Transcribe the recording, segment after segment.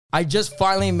I just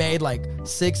finally made like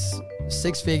six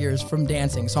figures from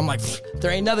dancing. So I'm like, there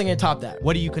ain't nothing to top that.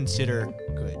 What do you consider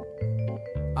good?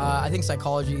 I think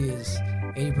psychology is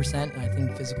 80%, and I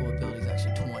think physical ability is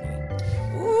actually 20.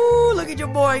 Ooh, look at your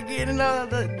boy getting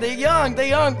they young,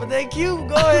 but they cute.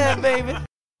 Go ahead, baby.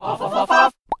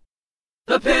 Off.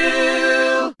 The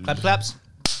pill. Claps.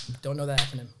 Don't know that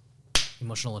acronym.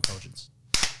 Emotional intelligence.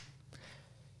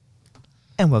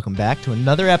 And welcome back to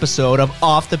another episode of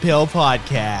Off the Pill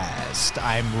Podcast.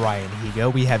 I'm Ryan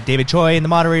Higo. We have David Choi in the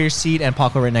moderator's seat and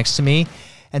Paco right next to me.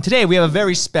 And today we have a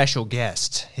very special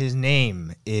guest. His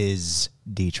name is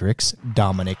Dietrich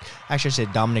Dominic. Actually, I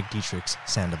said Dominic Dietrich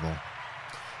Sandoval.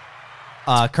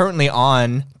 Currently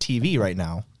on TV right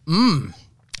now.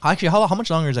 Actually, how much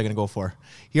longer is that going to go for?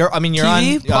 You're TV?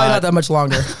 on... Probably not that much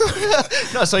longer.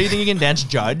 No, so you think you can dance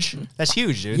judge? That's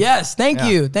huge, dude. Yes, thank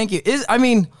you.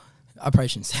 I probably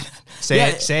shouldn't say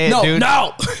that. Say it, dude.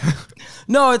 No.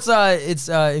 No, it's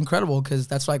incredible because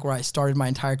that's like where I started my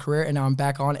entire career, and now I'm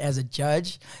back on as a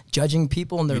judge, judging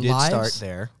people in their lives. You did start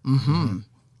there.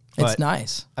 It's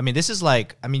nice. I mean, this is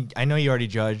like, I know you already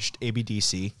judged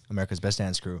ABDC, America's Best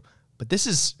Dance Crew, but this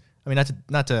is,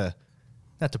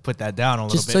 not to put that down a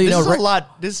little Just bit. so you this know, is a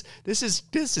lot. This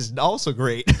is also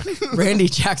great. Randy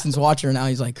Jackson's watching her now.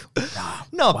 He's like,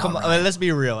 no, come on. Let's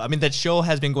be real. I mean, that show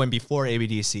has been going before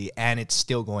ABDC, and it's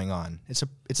still going on. It's a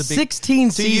big 16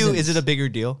 to seasons. you. Is it a bigger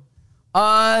deal?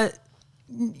 Yeah,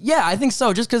 I think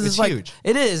so. Just because it's like huge.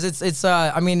 It is. It's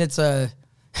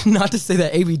not to say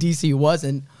that ABDC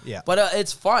wasn't. Yeah. But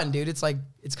it's fun, dude. It's like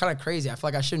it's kind of crazy. I feel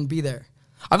like I shouldn't be there.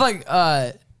 I feel like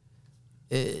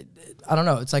I don't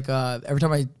know. It's like every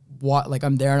time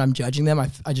I'm there and I'm judging them,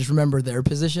 I just remember their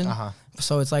position.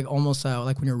 So it's like almost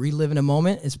like when you're reliving a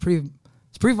moment. It's pretty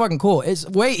fucking cool. It's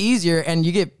way easier, and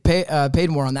you get paid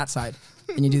more on that side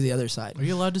than you do the other side. Are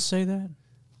you allowed to say that?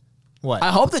 What?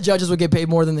 I hope the judges would get paid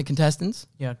more than the contestants.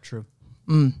 Yeah, true.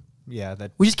 Yeah.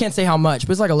 That. We just can't say how much,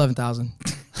 but it's like 11,000.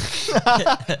 All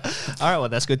right. Well,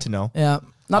 that's good to know. Yeah,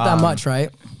 not that much, right?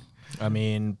 I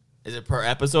mean, Is it per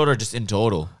episode or just in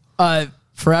total?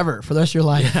 Forever, for the rest of your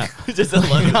life. Just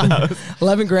 11,000.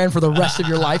 11 grand for the rest of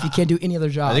your life. You can't do any other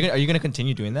job. are you going to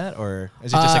continue doing that, or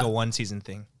is it just like a one season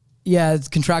thing? Yeah, it's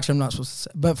contraction. I'm not supposed to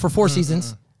say, but for 4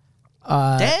 seasons.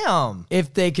 Damn.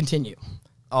 If they continue,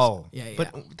 Oh, Yeah.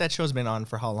 But that show's been on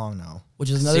for how long now? which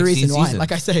is another 16 reason why. seasons.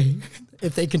 Like I say,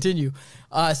 if they continue,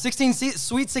 16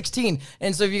 Sweet 16.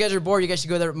 And so if you guys are bored, you guys should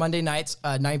go there Monday nights,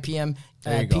 9 p.m.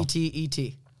 There you at go.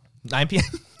 PTET. 9 p.m.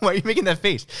 Why are you making that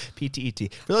face?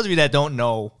 PTET. For those of you that don't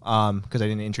know, because I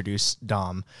didn't introduce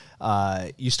Dom,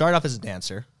 you started off as a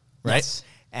dancer, right? Yes.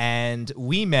 And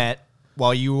we met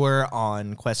while you were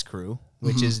on Quest Crew,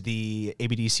 which is the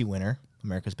ABDC winner,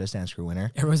 America's Best Dance Crew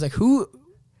winner. Everyone's like, who?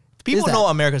 People that? know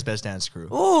America's Best Dance Crew,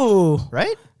 Ooh,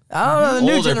 right? I don't know.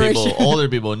 The new generation. Older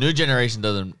people. New generation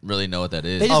doesn't really know what that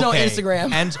is. They just know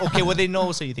Instagram. And okay, well they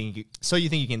know, so you think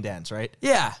you can dance, right?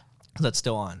 Yeah. That's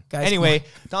still on. Guys, anyway,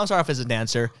 Dom started off as a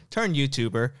dancer, turned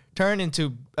YouTuber, turned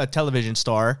into a television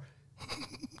star,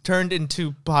 turned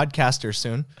into podcaster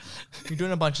soon. You're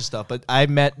doing a bunch of stuff, but I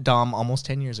met Dom almost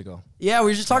 10 years ago. Yeah, we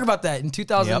were just talking about that. In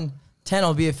 2010,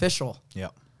 it'll be official.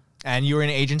 Yep. And you were in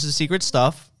Agents of Secret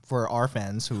Stuff for our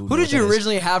fans who Who did you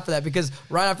originally have for that? Because,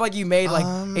 Ryan, I feel like you made like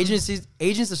Agents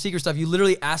of Secret Stuff. You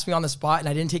literally asked me on the spot, and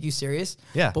I didn't take you serious.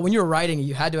 Yeah. But when you were writing it,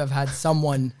 you had to have had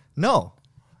someone. No.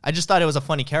 I just thought it was a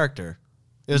funny character.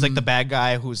 It was like the bad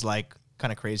guy who's like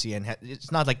kind of crazy, and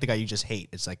it's not like the guy you just hate.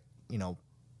 It's like,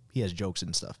 he has jokes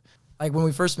and stuff. Like when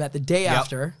we first met, the day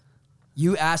after,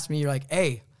 you asked me, you're like,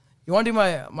 hey, you want to do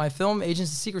my film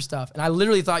Agents of Secret Stuff? And I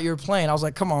literally thought you were playing. I was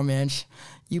like, come on, man.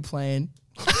 You playing.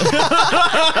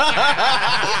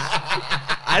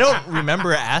 I don't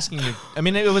remember asking you. I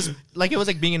mean, it was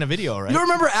like being in a video, right? You don't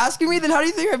remember asking me? Then how do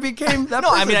you think I became that No,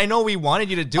 person? I mean, I know we wanted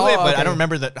you to do Oh, it, but okay. I don't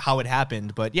remember how it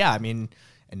happened. But yeah, I mean,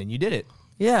 and then you did it.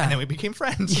 Yeah. And then we became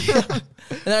friends. And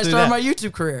then I Do started that. my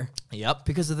YouTube career Yep.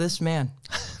 because of this man,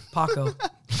 Paco.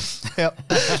 Yep.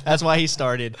 That's why he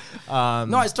started.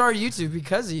 No, I started YouTube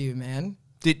because of you, man.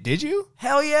 Did you?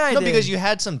 Hell yeah, I No, did. because you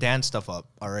had some dance stuff up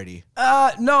already.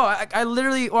 No, I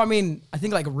literally. Well, I mean, I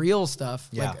think like real stuff,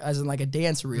 Yeah. like as in like a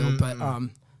dance reel.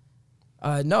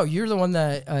 But no, you're the one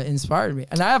that inspired me,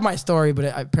 and I have my story, but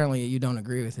apparently you don't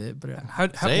agree with it. But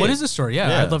What is the story?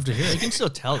 Yeah, I'd love to hear You it. can still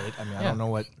tell it. I mean, I don't know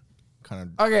what kind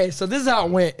of. okay, so this is how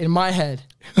it went in my head.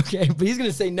 Okay, but he's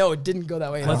gonna say no, it didn't go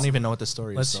that way. I don't even know what the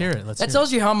story Let's is. hear it. Let's That hear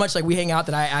tells you how much like we hang out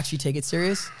that I actually take it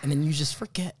serious, and then you just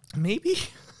forget. Maybe.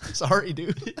 Sorry,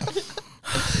 dude.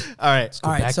 All right.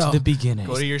 All right, Back so to the beginning.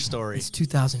 Go to your story. it's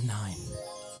 2009.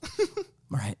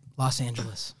 All right, Los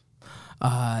Angeles.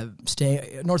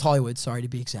 stay North Hollywood. Sorry to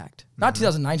be exact. Not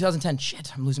 2009, 2010.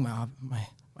 Shit, I'm losing my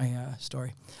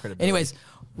story. Anyways,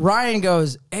 Ryan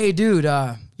goes, "Hey, dude, you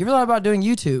ever thought about doing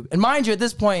YouTube?" And mind you, at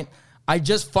this point, I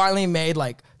just finally made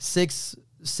like six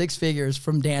figures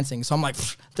from dancing. So I'm like,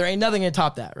 there ain't nothing gonna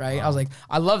top that, right? I was like,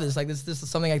 I love this. Like this is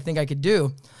something I think I could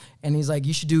do. And he's like,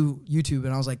 you should do YouTube.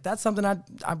 And I was like, that's something I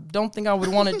don't think I would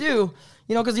want to do,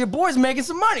 you know, because your boy's making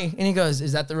some money. And he goes,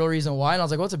 is that the real reason why? And I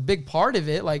was like, well, it's a big part of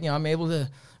it. Like, you know, I'm able to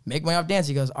make money off dance.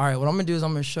 He goes, all right, what I'm gonna do is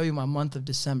I'm gonna show you my month of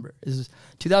December. This is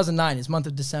 2009, it's month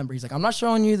of December. He's like, I'm not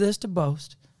showing you this to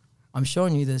boast. I'm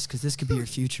showing you this because this could be your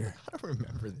future. I don't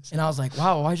remember this. And I was like,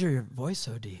 wow, why is your voice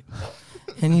so deep?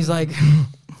 And he's like,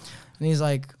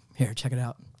 here, check it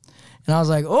out. And I was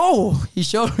like, oh, he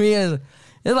showed me it's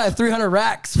like 300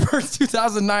 racks for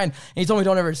 2009. And he told me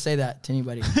don't ever say that to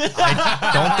anybody.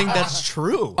 I don't think that's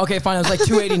true. Okay, fine. It was like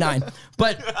 289.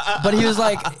 But he was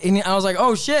like, and I was like,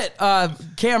 oh shit, let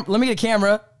me get a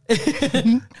camera.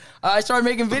 I started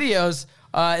making videos.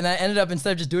 And I ended up,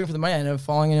 instead of just doing it for the money, I ended up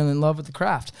falling in love with the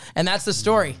craft. And that's the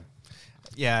story.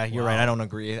 Yeah, you're right. I don't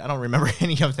agree. I don't remember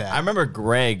any of that. I remember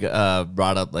Greg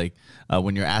brought up like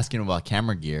when you're asking him about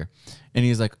camera gear, and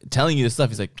he's like telling you this stuff.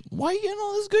 He's like, "Why are you getting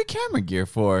all this good camera gear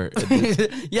for?"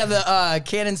 Yeah, the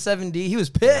Canon 7D. He was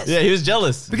pissed. Yeah, he was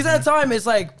jealous because at the time it's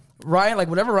like Ryan, like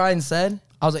whatever Ryan said,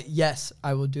 I was like, yes,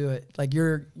 I will do it. Like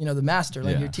you're, you know, the master.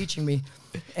 Like you're teaching me.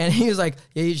 And he was like,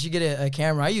 yeah, you should get a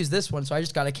camera. I use this one, so I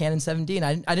just got a Canon 7D, and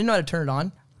I didn't know how to turn it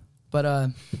on,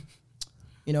 but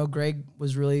you know, Greg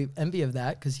was really envy of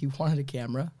that because he wanted a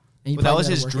camera. And that was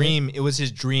his dream. It was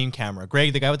his dream camera.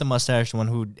 Greg, the guy with the mustache, the one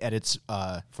who edits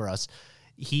for us,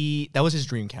 that was his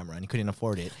dream camera, and he couldn't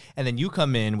afford it. And then you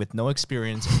come in with no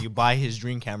experience, and you buy his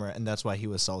dream camera, and that's why he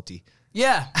was salty.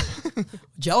 Yeah.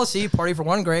 Jealousy, party for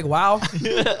one, Greg. Wow.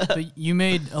 But you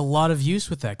made a lot of use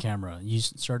with that camera. You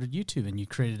started YouTube, and you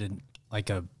created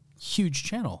a huge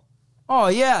channel. Oh,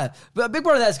 yeah. But a big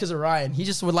part of that is because of Ryan. He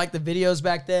just would like the videos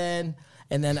back then.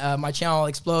 And then my channel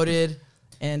exploded.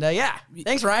 And yeah,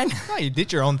 thanks, Ryan. No, you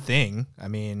did your own thing. I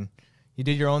mean, you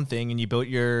did your own thing, and you built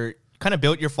your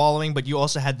following, but you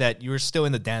also had that, you were still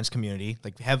in the dance community,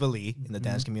 like heavily in the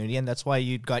dance community. And that's why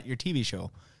you got your TV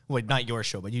show. Well, not your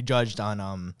show, but you judged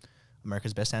on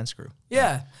America's Best Dance Crew.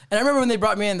 Yeah. And I remember when they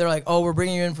brought me in, they're like, oh, we're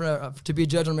bringing you in to be a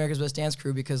judge on America's Best Dance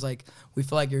Crew because like we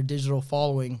feel like your digital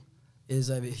following is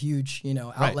a huge, you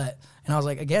know, outlet. Right. And I was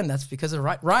like, again, that's because of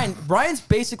Ryan. Ryan's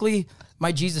basically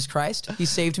my Jesus Christ. He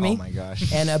saved me. Oh my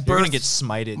gosh. And you're going to get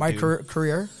smited, my dude.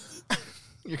 career.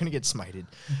 You're going to get smited.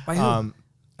 By who?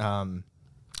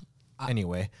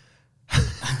 Anyway.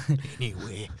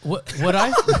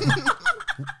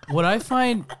 What I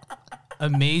find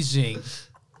amazing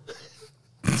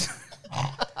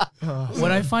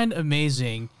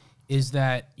is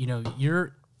that, you know,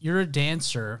 you're a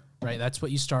dancer, right? That's what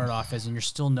you started off as, and you're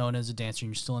still known as a dancer, and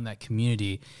you're still in that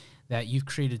community, that you've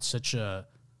created such a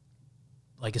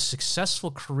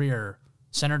successful career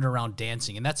centered around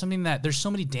dancing. And that's something that there's so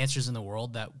many dancers in the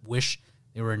world that wish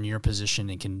they were in your position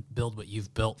and can build what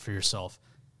you've built for yourself.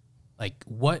 Like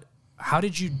how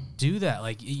did you do that?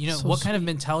 Like, you know, what kind of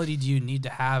mentality do you need to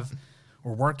have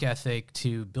or work ethic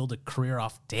to build a career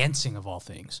off dancing of all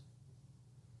things?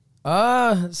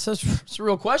 It's a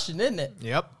real question, isn't it?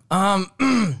 Yep. I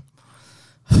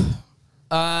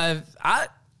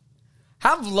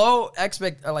have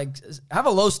have a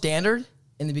low standard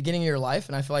in the beginning of your life,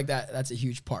 and I feel like that's a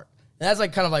huge part. And that's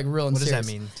like kind of like real and serious. What does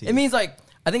that mean to you? It means like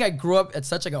I think I grew up at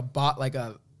such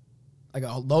a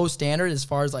low standard as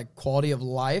far as like quality of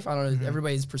life. I don't know,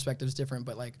 everybody's perspective is different,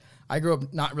 but like I grew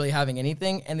up not really having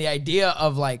anything, and the idea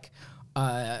of like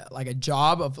a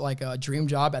job of like a dream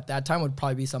job at that time would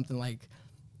probably be something like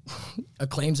a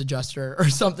claims adjuster or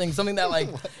something that like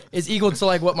is equal to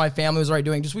like what my family was already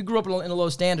doing. Just we grew up in a low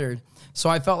standard, so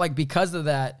I felt like because of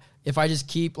that, if I just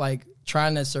keep like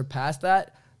trying to surpass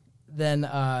that, then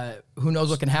who knows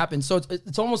what can happen. So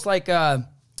it's almost like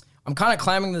I'm kind of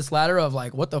climbing this ladder of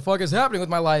like, what the fuck is happening with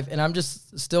my life? And I'm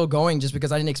just still going just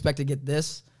because I didn't expect to get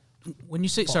this. When you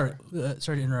say, sorry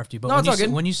to interrupt you, but no,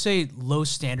 when you say low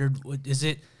standard, is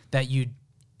it that you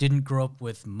didn't grow up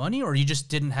with money, or you just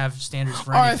didn't have standards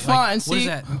for anything? All right, fine.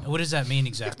 Like, what does that mean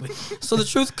exactly? So the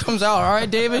truth comes out, all right,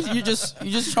 David? You just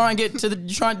trying to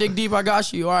you trying to dig deep, I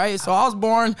got you, all right? So I was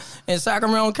born in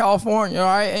Sacramento, California, all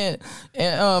right?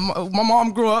 And my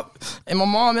mom grew up, and my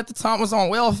mom at the time was on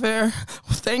welfare.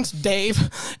 Thanks, Dave.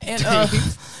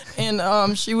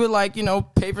 And she would like, you know,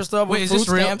 pay for stuff with food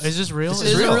stamps. Is this real?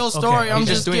 This is a real story. Okay. I'm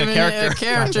just giving it a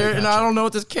character, and I don't know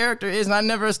what this character is, and I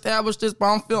never established this, but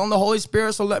I'm feeling the Holy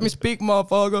Spirit, so let me speak,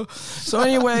 motherfucker. So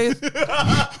anyway,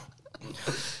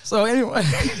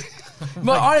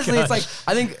 But honestly, it's like,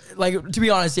 I think, like, to be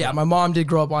honest, yeah, my mom did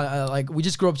grow up on, like, we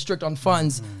just grew up strict on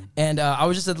funds. And I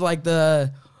was just at, like,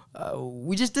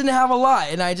 we just didn't have a lot.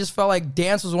 And I just felt like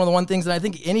dance was one of the things that I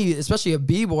think especially a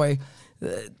B-boy,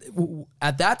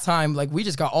 at that time, like, we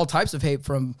just got all types of hate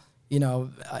from,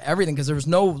 everything, because there was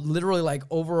no literally, like,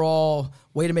 overall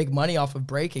way to make money off of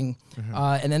breaking.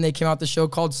 And then they came out the show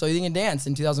called So You Think You Can Dance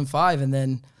in 2005. And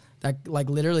then that, like,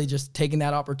 literally just taking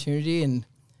that opportunity and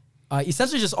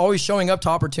essentially just always showing up to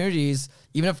opportunities,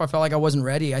 even if I felt like I wasn't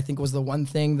ready, I think was the one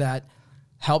thing that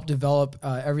helped develop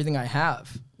everything I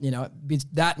have. It's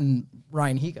that and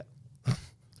Ryan Higa.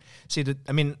 See,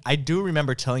 I do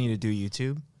remember telling you to do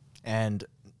YouTube, and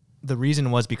the reason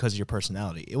was because of your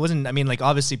personality. It wasn't,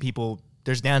 obviously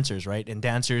there's dancers, right? And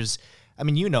dancers,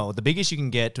 the biggest you can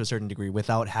get to a certain degree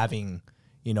without having,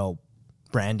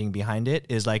 branding behind it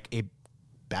is like a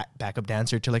backup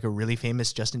dancer to like a really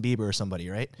famous Justin Bieber or somebody,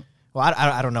 right? Well,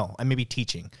 I don't know. I may be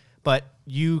teaching. But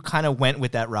you kind of went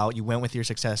with that route. You went with your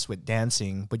success with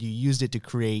dancing, but you used it to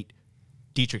create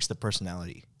Dietrich's the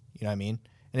personality. You know what I mean?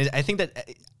 And I think that,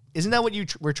 isn't that what you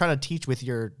were trying to teach with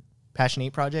your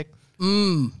Passionate project?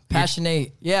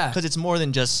 Passionate, yeah. Because it's more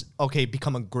than just, okay,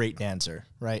 become a great dancer,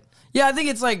 right? Yeah, I think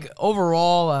it's like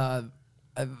overall,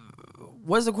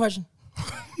 what is the question?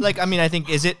 I think,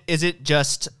 is it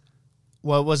just,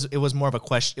 well, it was more of a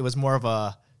question. It was more of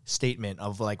a statement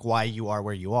of like why you are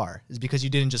where you are. Is because you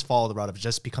didn't just follow the route of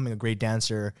just becoming a great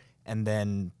dancer and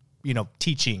then,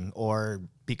 teaching or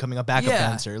becoming a backup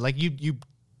dancer. Like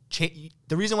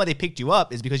the reason why they picked you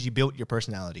up is because you built your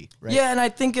personality, right? Yeah, and I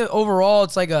think overall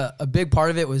it's like a big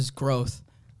part of it was growth.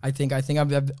 I think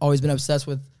I've always been obsessed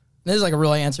with, this is like a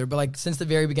real answer, but like since the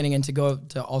very beginning, and to go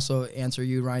to also answer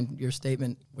you, Ryan, your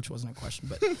statement, which wasn't a question,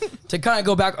 but to kind of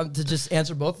go back to just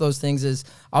answer both those things is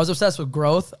I was obsessed with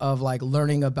growth of like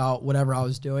learning about whatever I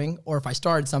was doing, or if I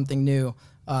started something new,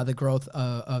 the growth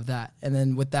of that. And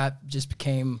then with that just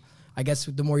became, I guess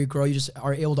the more you grow, you just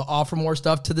are able to offer more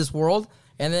stuff to this world.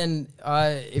 And then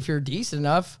if you're decent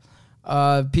enough,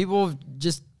 people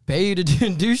just pay you to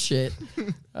do shit.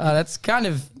 That's kind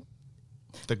of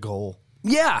the goal.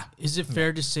 Yeah. Is it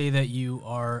fair to say that you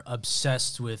are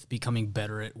obsessed with becoming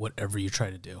better at whatever you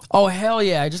try to do? Oh, hell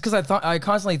yeah. Just because I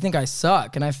constantly think I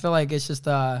suck. And I feel like it's just,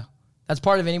 that's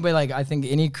part of anybody. Like, I think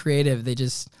any creative, they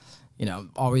just,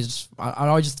 always, I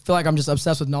always just feel like I'm just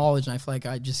obsessed with knowledge. And I feel like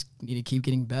I just need to keep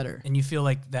getting better. And you feel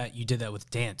like that you did that with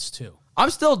dance too? I'm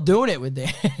still doing it with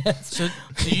dance. So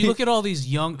you look at all these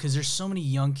young, because there's so many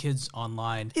young kids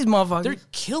online. These motherfuckers, they're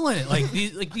killing it. Like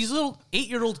these little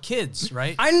 8-year-old kids,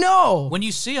 right? I know. When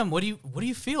you see them, what do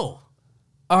you feel?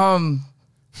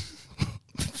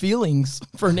 Feelings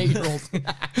for an 8-year-old.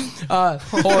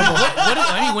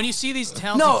 Horrible. When you see these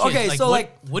talented kids, how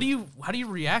do you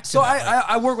react to that?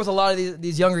 I work with a lot of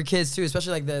these younger kids too,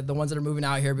 especially like the ones that are moving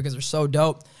out here because they're so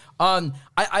dope.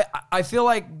 I feel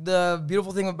like the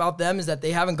beautiful thing about them is that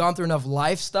they haven't gone through enough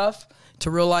life stuff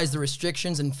to realize the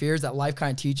restrictions and fears that life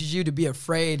kind of teaches you, to be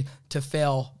afraid to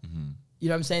fail. Mm-hmm. You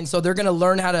know what I'm saying? So they're going to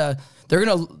learn they're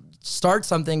going to start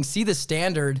something, see the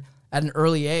standard at an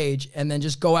early age, and then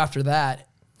just go after that.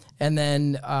 And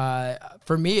then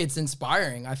for me, it's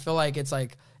inspiring. I feel like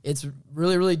it's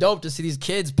really, really dope to see these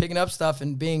kids picking up stuff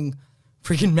and being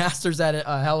freaking masters at it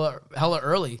hella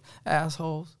early.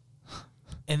 Assholes.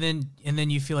 And then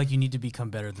you feel like you need to become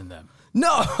better than them.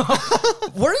 No.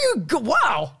 Where do you go?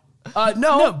 Wow.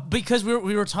 No, because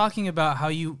we were talking about how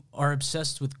you are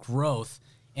obsessed with growth.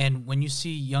 And when you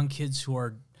see young kids who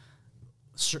are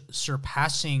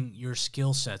surpassing your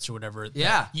skill sets or whatever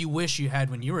that you wish you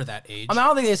had when you were that age. I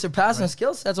don't think they're surpassing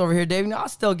skill sets over here, Dave. I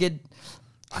still get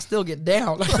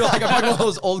down. I feel like I'm like one of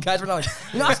those old guys. Like,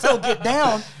 I still get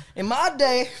down. In my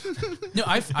day. No,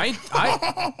 I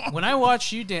when I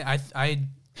watch you dance,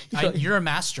 you're a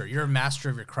master. You're a master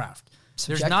of your craft.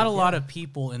 There's not a lot of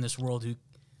people in this world who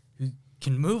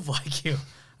can move like you.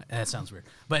 That sounds weird.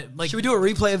 But like, should we do a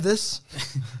replay of this?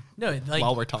 No, like,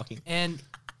 while we're talking. And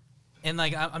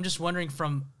like, I'm just wondering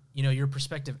from, your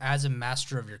perspective as a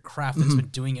master of your craft that's been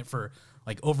doing it for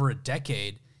like over a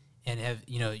decade, and have,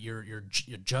 you're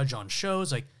judge on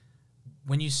shows, like,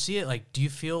 when you see it, like, do you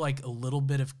feel like a little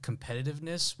bit of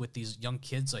competitiveness with these young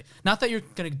kids? Like, not that you're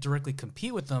going to directly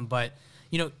compete with them, but,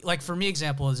 like for me,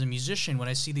 example, as a musician, when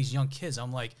I see these young kids,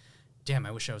 I'm like, damn,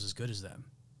 I wish I was as good as them.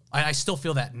 I still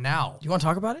feel that now. You want to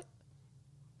talk about it?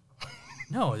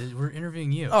 No, we're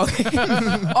interviewing you. Okay.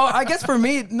 I guess for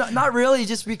me, not really,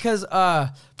 just because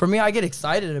for me, I get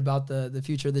excited about the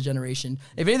future of the generation.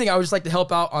 If anything, I would just like to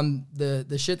help out on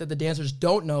the shit that the dancers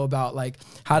don't know about, like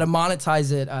how to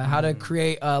monetize it, how to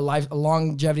create a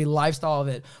longevity lifestyle of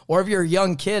it. Or if you're a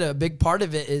young kid, a big part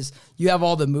of it is you have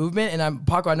all the movement. And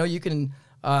Paco, I know you can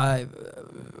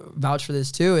vouch for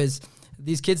this too, is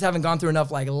these kids haven't gone through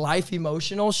enough like life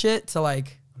emotional shit to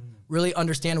like really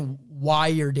understand why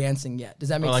you're dancing yet. Does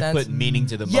that make sense? Put meaning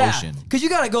to the motion. Because you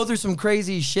got to go through some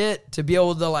crazy shit to be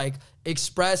able to like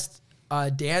express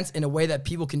dance in a way that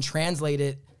people can translate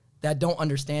it that don't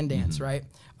understand dance, right?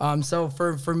 So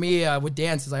for me with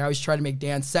dance, is I always try to make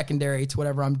dance secondary to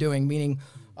whatever I'm doing, meaning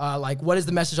like what is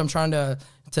the message I'm trying to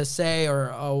say, or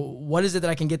what is it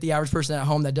that I can get the average person at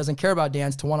home that doesn't care about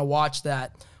dance to want to watch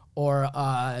that, or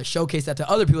showcase that to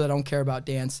other people that don't care about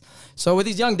dance. So with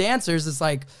these young dancers, it's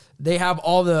like they have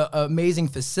all the amazing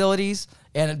facilities,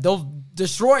 and they'll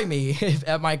destroy me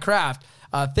at my craft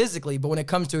physically. But when it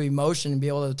comes to emotion and be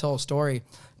able to tell a story,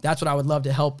 that's what I would love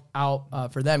to help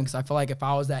out for them. Because I feel like if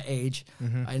I was that age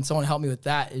and someone helped me with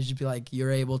that, it'd just be like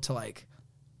you're able to like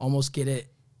almost get it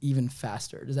even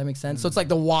faster. Does that make sense? So it's like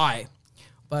the why.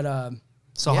 But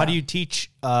so how do you teach?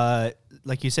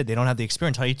 Like you said, they don't have the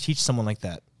experience. How do you teach someone like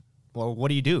that? Well, what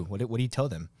do you do? What do you tell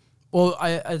them? Well,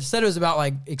 I said it was about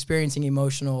like experiencing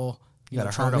emotional. You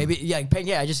gotta trauma. hurt 'em. Maybe,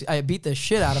 I beat the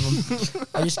shit out of them.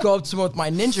 I just go up to them with my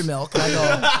ninja milk and I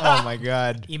go, Oh my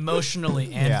God.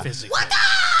 Emotionally and physically.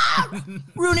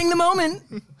 ruining the moment.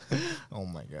 Oh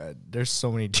my God. There's so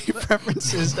many deep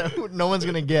references that no one's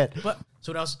gonna get. But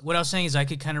so what I was saying is I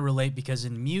could kind of relate because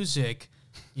in music,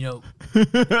 you know,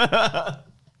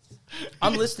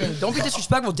 I'm listening. Don't be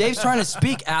disrespectful. Dave's trying to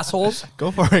speak, assholes. Go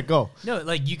for it. Go. no,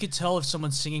 like you could tell if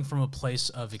someone's singing from a place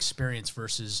of experience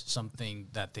versus something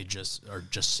that they just are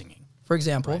just singing. For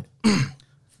example,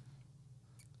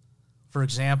 For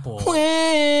example,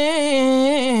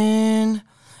 when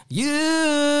you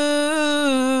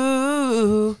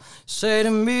say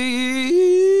to me,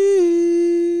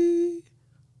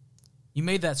 you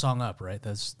made that song up, right?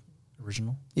 That's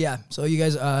original. yeah. So you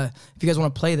guys, if you guys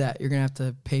want to play that, you're gonna have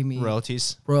to pay me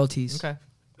Royalties. royalties. Okay.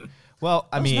 Well,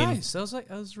 I mean, Nice. That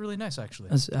was really nice actually.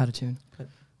 That's out of tune. But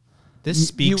this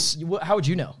speaks. how would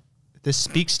you know? This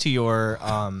speaks to your.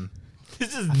 I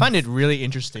find it really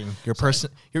interesting. Your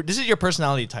person. This is your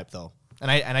personality type, though, and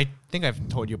I think I've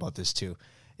told you about this too.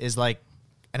 Is like,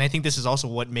 and I think this is also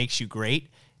what makes you great.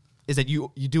 Is that you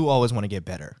do always want to get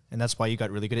better, and that's why you got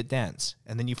really good at dance,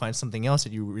 and then you find something else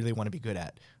that you really want to be good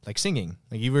at, like singing.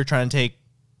 Like you were trying to take.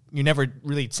 You never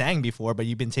really sang before, but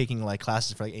you've been taking like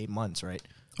classes for like 8 months, right?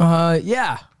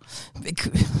 Yeah.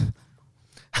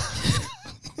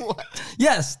 What?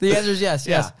 Yes, the answer is yes.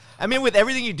 Yes. I mean, with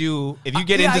everything you do, if you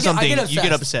get Yeah, into something, you obsessed.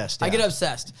 get obsessed. I get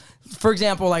obsessed. For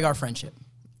example, like our friendship,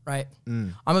 right?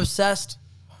 I'm obsessed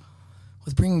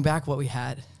with bringing back what we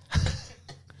had.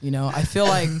 You know, I feel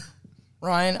like,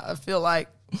 Ryan,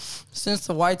 since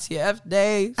the YTF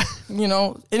days, you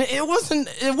know, and it wasn't,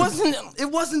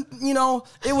 you know,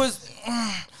 it was,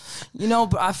 you know,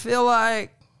 but I feel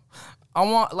like I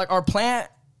want, like our plant,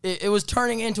 it was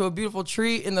turning into a beautiful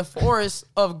tree in the forest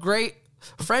of great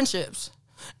friendships.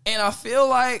 And I feel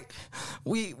like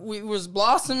we was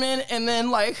blossoming, and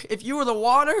then like if you were the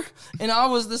water and I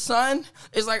was the sun,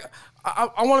 it's like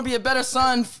I want to be a better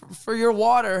sun for your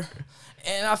water.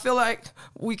 And I feel like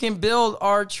we can build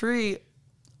our tree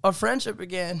of friendship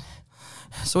again.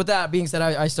 So with that being said,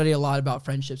 I study a lot about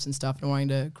friendships and stuff and wanting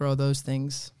to grow those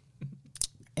things.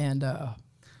 And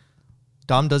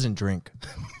Dom doesn't drink.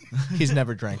 He's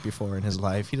never drank before in his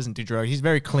life. He doesn't do drugs. He's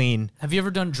very clean. Have you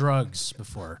ever done drugs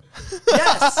before?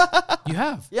 yes, You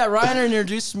have. yeah. Ryan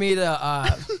introduced me to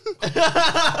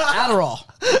Adderall.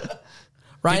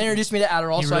 Ryan introduced me to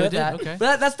Adderall, He so I really did that. did? Okay.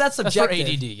 But that's for subjective.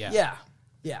 ADD, yeah. Yeah,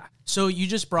 yeah. So you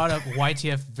just brought up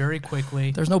YTF very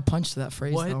quickly. There's no punch to that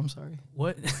phrase, What? though. I'm sorry.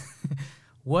 What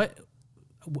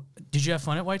did you have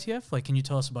fun at YTF? Like, can you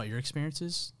tell us about your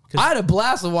experiences? I had a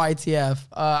blast with YTF.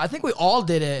 I think we all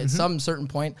did it at some certain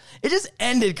point. It just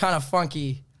ended kind of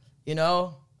funky, you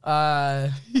know?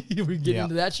 We get Yeah.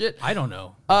 into that shit? I don't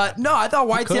know. No, I thought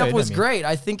YTF could, was I mean. great.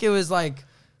 I think it was like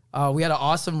we had an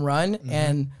awesome run,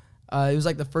 and it was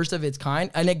like the first of its kind.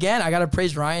 And again, I got to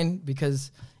praise Ryan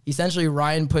because essentially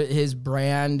Ryan put his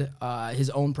brand, his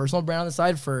own personal brand on the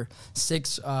side for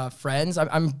 6 friends.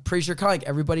 I'm pretty sure kind of like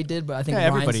everybody did, but I think Yeah,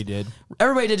 Ryan's- everybody did.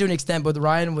 Everybody did to an extent, but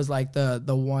Ryan was like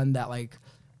the one that like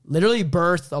literally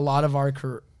birthed a lot of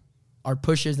our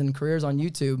pushes and careers on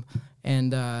YouTube.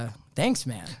 And thanks,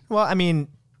 man. Well, I mean,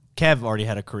 Kev already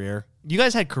had a career. You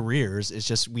guys had careers. It's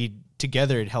just we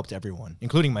together it helped everyone,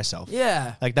 including myself.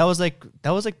 Yeah. Like that was like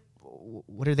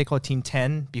what do they call Team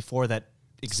 10 before that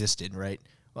existed, right?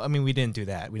 Well, I mean, we didn't do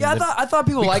that. Yeah, I thought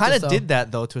people liked it. We kind of did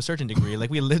that though to a certain degree. Like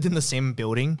we lived in the same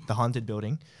building, the haunted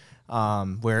building,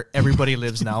 where everybody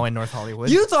lives now in North Hollywood.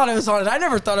 You thought it was haunted. I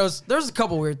never thought it was. There's a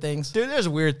couple weird things. Dude, there's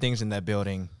weird things in that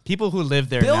building. People who live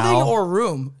there Building now. or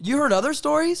room? You heard other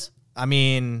stories? I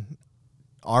mean,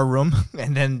 our room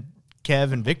and then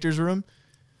Kev and Victor's room.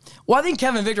 Well, I think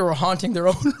Kevin and Victor were haunting their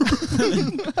own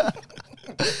room.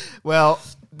 Well,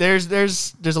 there's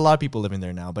a lot of people living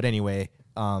there now. But anyway,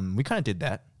 we kind of did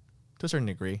that to a certain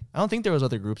degree. I don't think there was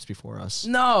other groups before us.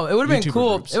 No, it would have been YouTuber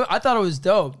cool. groups. I thought it was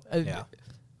dope. Yeah.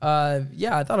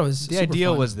 Yeah, I thought it was The super idea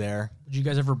fun. was there. Did you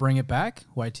guys ever bring it back?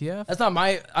 YTF? That's not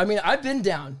my. I mean, I've been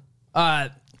down.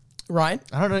 Ryan?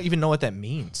 I don't even know what that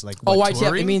means. Like, Oh, what, YTF.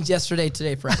 touring? It means yesterday,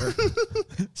 today, forever.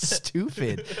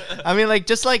 Stupid. I mean, like,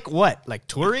 just like what? Like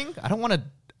touring? I don't want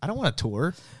to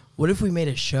tour. What if we made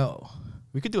a show?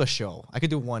 We could do a show. I could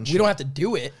do one show. We don't have to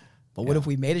do it, but what if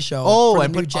we made a show? Oh, for the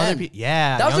and new put gen? other people.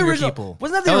 Yeah, That was the younger original. people.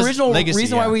 Wasn't that the was original legacy,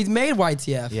 reason why yeah. we made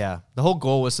YTF? Yeah, the whole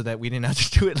goal was so that we didn't have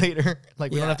to do it later.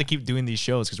 Like, we Yeah. don't have to keep doing these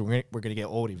shows because we're gonna get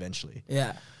old eventually.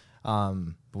 Yeah. But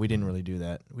we didn't really do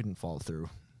that. We didn't follow through.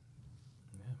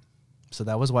 So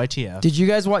that was YTF. Did you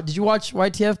guys watch? Did you watch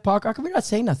YTF, Pac? How come you're not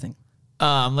saying nothing?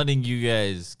 I'm letting you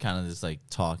guys kind of just like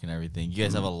talk and everything. You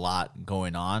guys have a lot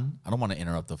going on. I don't want to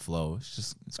interrupt the flow.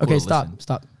 It's cool Okay, to stop. listen.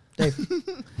 Stop. Dave,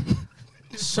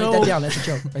 So write that down. That's a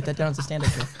joke. Write that down. It's a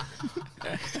stand-up joke.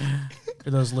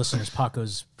 for those listeners,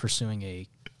 Paco's pursuing a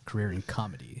career in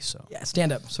comedy. So Yeah,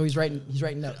 stand up. So he's writing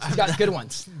notes. He's got good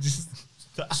ones.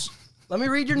 Let me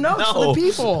read your notes for the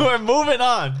people. We're moving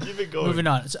on. Keep it going. moving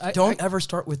on. So Don't ever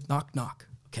start with knock knock.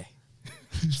 Okay.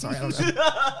 Sorry, I don't know.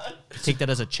 Take that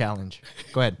as a challenge.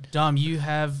 Go ahead. Dom, you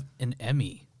have an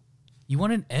Emmy. You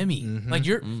won an Emmy. Like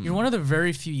you're one of the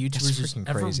very few YouTubers who's freaking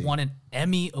ever crazy. won an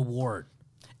Emmy award.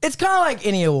 It's kind of like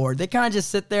any award. They kind of just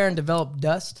sit there and develop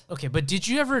dust. Okay, but did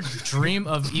you ever dream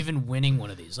of even winning one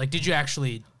of these? Like, did you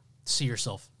actually see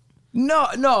yourself? No,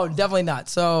 definitely not.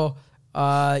 So,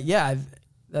 yeah,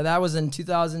 that was in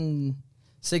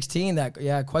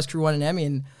 2016. Quest Crew won an Emmy,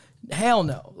 and hell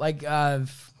no. Like, I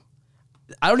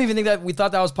don't even think that we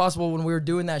thought that was possible when we were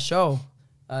doing that show.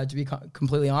 To be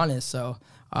completely honest, so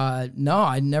no,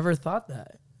 I never thought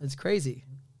that. It's crazy.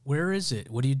 Where is it?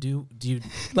 What do you do? Do you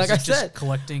Like is it I just said,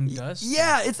 collecting dust?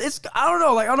 Yeah, it's I don't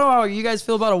know. Like, I don't know how you guys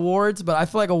feel about awards, but I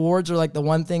feel like awards are like the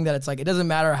one thing that it's like it doesn't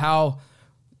matter how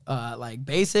like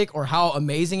basic or how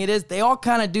amazing it is. They all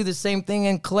kind of do the same thing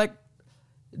and collect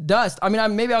dust. I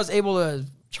mean, maybe I was able to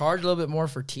charge a little bit more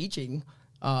for teaching,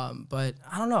 but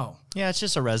I don't know. Yeah, it's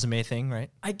just a resume thing, right?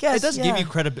 I guess It does yeah. give you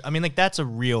credit. I mean, like, that's a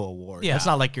real award. Yeah. It's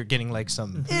not like you're getting like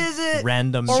some Is it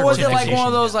random or was it like one certification.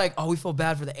 of those like, oh, we feel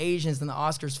bad for the Asians and the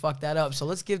Oscars fucked that up, so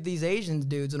let's give these Asian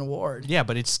dudes an award. Yeah,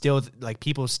 but it's still like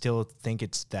people still think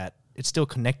it's still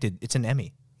connected. It's an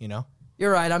Emmy, you know?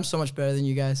 You're right. I'm so much better than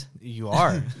you guys. You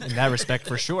are in that respect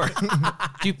for sure.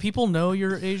 Do people know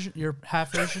you're Asian? You're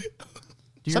half Asian?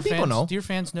 Do Some people know. Do your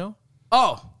fans know?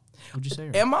 Oh, Would you say?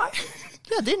 am I?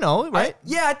 Yeah, they know, right?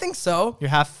 Yeah, I think so. You're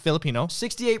half Filipino.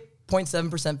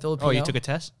 68.7% Filipino. Oh, you took a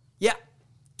test? Yeah.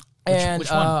 And which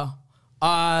one?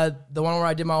 The one where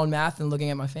I did my own math and looking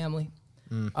at my family.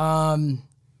 Mm.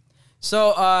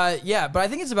 Yeah, but I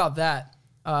think it's about that.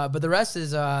 But the rest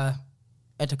is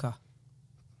Etika.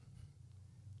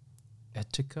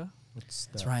 Etika? What's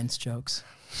It's that? Ryan's jokes.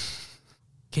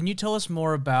 Can you tell us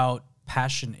more about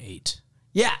Passion8?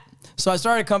 Yeah. So I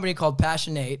started a company called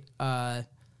Passion8.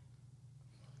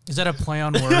 Is that a play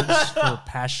on words for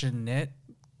passionate?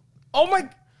 Oh my,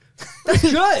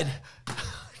 that's good.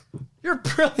 You're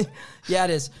brilliant. Yeah, it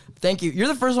is. Thank you. You're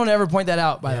the first one to ever point that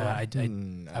out, by the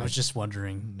way. I was just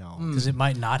wondering. No. Because it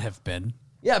might not have been.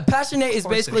 Yeah, Passion8 is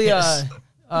course basically it is.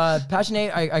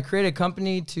 Passion8. I created a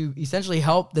company to essentially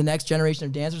help the next generation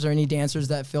of dancers or any dancers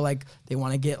that feel like they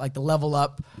want to get like the level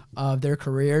up of their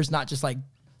careers, not just like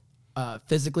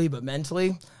physically but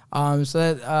mentally, so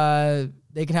that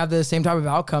they can have the same type of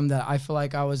outcome that I feel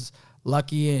like I was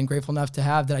lucky and grateful enough to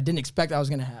have that I didn't expect I was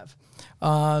going to have.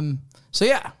 So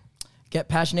yeah,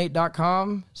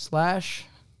 getpassion8.com/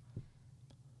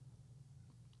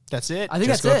 That's it. I think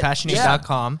Just that's go it. to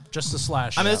passionate.com. Just the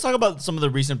slash. I mean, let's talk about some of the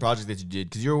recent projects that you did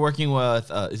because you were working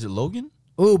with. Is it Logan?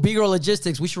 Ooh, Big Girl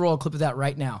Logistics. We should roll a clip of that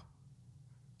right now.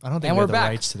 I don't think And we we're have the back.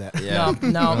 rights to that. Yeah.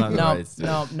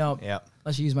 No. Yeah.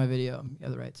 Unless you use my video, you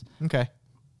have the rights. Okay.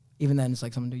 Even then, it's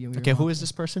like something to do. Okay, who is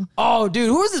this person? Oh, dude,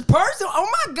 who is this person? Oh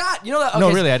my God! You know that? No,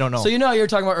 okay, really, I don't know. So you know you were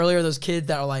talking about earlier those kids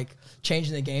that are like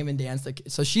changing the game and dance.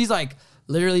 So she's like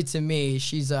literally to me,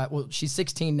 she's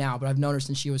 16 now, but I've known her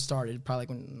since she was started, probably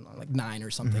when like 9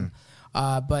 or something.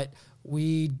 But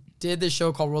we did this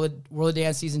show called World of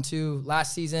Dance Season 2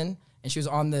 last season, and she was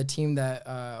on the team that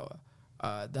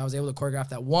that I was able to choreograph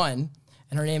that won,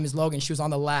 and her name is Logan. She was on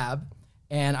the lab,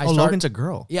 and Logan's a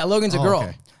girl. Yeah, Logan's a girl.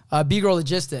 Okay. B-Girl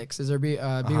Logistics is her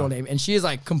B-Girl name, and she is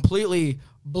like completely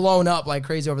blown up like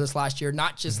crazy over this last year,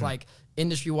 not just like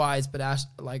industry-wise, but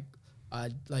like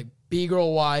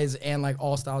B-Girl wise and like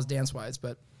all styles dance wise.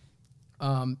 But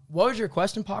what was your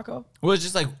question, Paco? Well, it's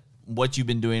just like what you've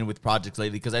been doing with projects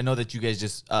lately, because I know that you guys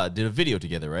just did a video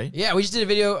together, right? Yeah, we just did a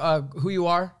video, Who You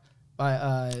Are. By,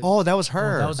 that was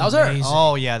her. that was That was her. amazing.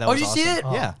 Oh yeah, that was did you see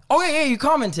awesome. it? Yeah. Oh yeah, you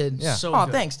commented. Yeah. So oh,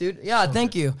 good. thanks, dude. Yeah,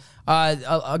 thank you.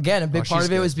 Again, a big part she's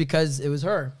of it good. was because it was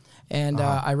her, and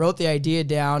I wrote the idea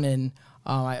down and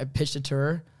I pitched it to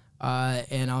her,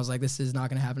 and I was like, "This is not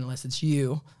going to happen unless it's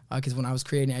you," because when I was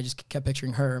creating, I just kept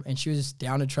picturing her, and she was just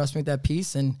down to trust me with that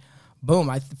piece, and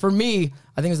boom. For me,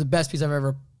 I think it was the best piece I've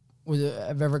ever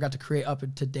got to create up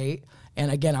to date. And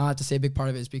again, I'll have to say a big part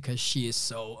of it is because she is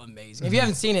so amazing. If you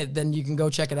haven't seen it, then you can go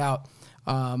check it out.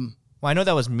 Well, I know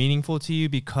that was meaningful to you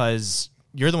because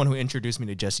you're the one who introduced me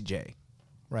to Jessie J,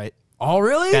 right? Oh,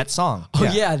 really? That song. Oh,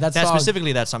 yeah, that song.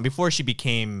 Specifically that song. Before she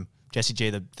became Jessie J,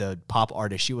 the pop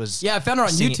artist, she was... Yeah, I found her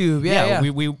on singing- YouTube. Yeah.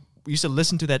 We used to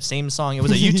listen to that same song. It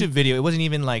was a YouTube video. It wasn't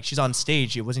even like she's on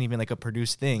stage. It wasn't even like a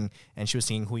produced thing. And she was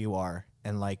singing Who You Are.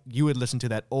 And like you would listen to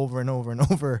that over and over and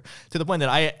over to the point that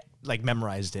I like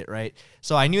memorized it, right?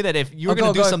 So I knew that if you were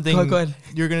going to do something... Go ahead.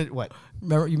 You're going to... What?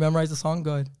 You memorized the song?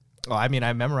 Go ahead. Oh, I mean,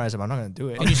 I memorized them. I'm not going to do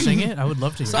it. Can you sing it? I would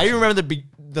love to hear I it. remember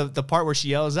the part where she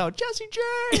yells out, Jessie J!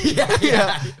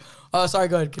 Yeah. Oh, sorry.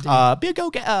 Go ahead. Continue. Be a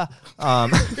go-getter.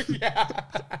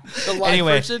 The live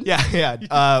Anyway, version?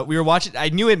 yeah. We were watching. I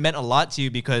knew it meant a lot to you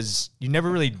because you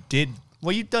never really did.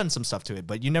 Well, you've done some stuff to it,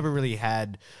 but you never really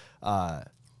had the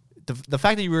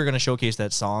fact that you were going to showcase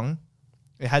that song.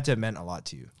 It had to have meant a lot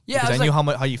to you. Yeah, because it I was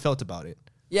knew how you felt about it.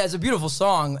 Yeah, it's a beautiful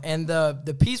song, and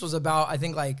the piece was about, I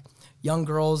think, like young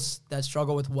girls that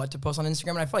struggle with what to post on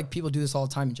Instagram. And I feel like people do this all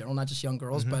the time in general, not just young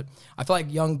girls, but I feel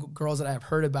like young girls that I've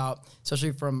heard about,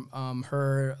 especially from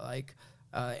her, like,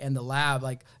 and the lab,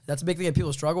 like that's a big thing that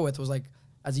people struggle with was like,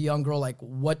 as a young girl, like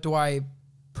what do I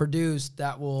produce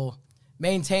that will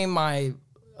maintain my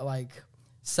like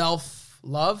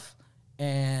self-love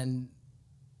and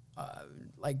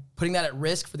like putting that at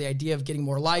risk for the idea of getting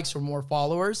more likes or more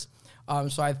followers.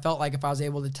 So I felt like if I was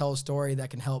able to tell a story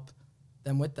that can help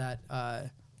them with that,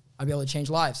 I'd be able to change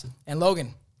lives. And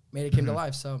Logan made it came to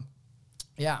life. So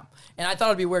yeah. And I thought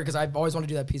it'd be weird because I've always wanted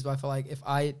to do that piece, but I feel like if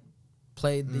I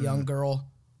played the young girl,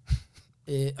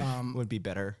 it Would be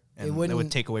better. And it wouldn't-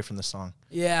 would take away from the song.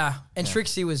 yeah. And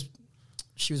Trixie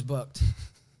she was booked.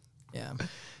 Yeah.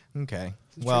 Okay.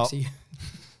 Well, Trixie.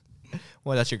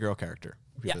 well, that's your girl character.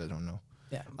 For Yeah. people that don't know.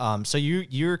 Yeah. So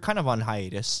you're kind of on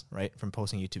hiatus, right, from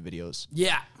posting YouTube videos.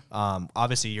 Yeah.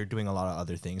 Obviously, you're doing a lot of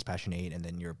other things, Passionate, and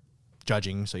then you're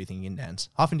judging, so you think you can dance.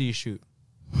 How often do you shoot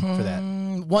for that?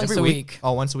 Once Every a week.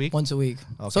 Oh, once a week? Once a week.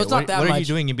 Okay. So it's not that What much. are you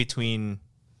doing in between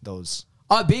those?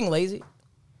 Being lazy.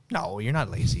 No, you're not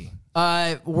lazy.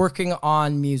 Working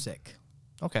on music.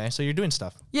 Okay, so you're doing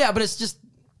stuff. Yeah, but it's just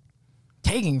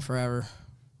taking forever.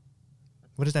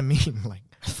 What does that mean? Like,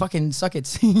 Fucking suck at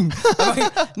singing.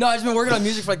 No, I've just been working on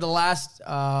music for like the last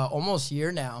almost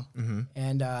year now,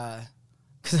 and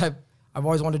because I've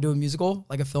always wanted to do a musical,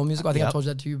 like a film musical. I think I Yep. told you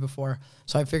that to you before.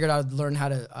 So I figured I'd learn how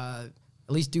to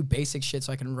at least do basic shit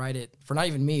so I can write it for not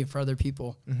even me, for other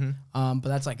people. But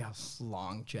that's like a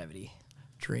longevity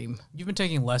dream. You've been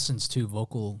taking lessons too,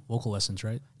 vocal lessons,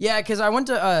 right? Yeah, because I went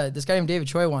to this guy named David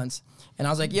Choi once, and I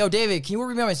was like, "Yo, David, can you work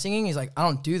with me on my singing?" He's like, "I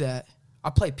don't do that.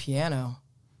 I play piano."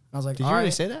 And I was like, did you "All really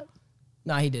right." say that?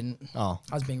 No, he didn't. Oh,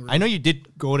 I was being rude. I know you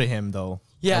did go to him though.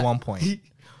 Yeah. At one point.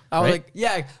 I was right? like,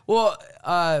 yeah. Well,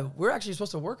 we're actually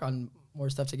supposed to work on more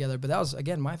stuff together, but that was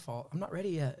again my fault. I'm not ready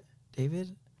yet,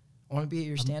 David. I want to be at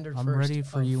your standard I'm first. ready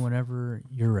for you whenever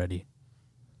you're ready.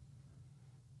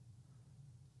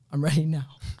 I'm ready now.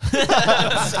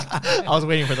 I was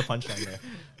waiting for the punchline there.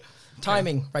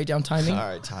 Timing. Write down timing. All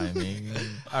right, timing.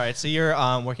 All right, so you're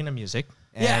working on music,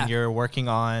 and Yeah. you're working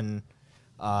on,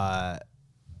 well,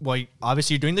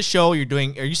 obviously you're doing the show. Are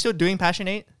you still doing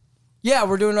Passionate? Yeah,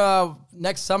 we're doing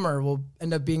next summer. Will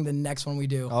end up being the next one we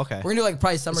do. Okay. We're gonna do like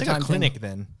probably It's summertime like a clinic thing.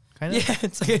 then, kind of. Yeah,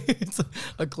 it's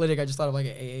a clinic. I just thought of like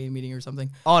an AA meeting or something.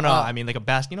 Oh no, I mean like a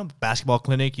basketball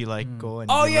clinic. You like go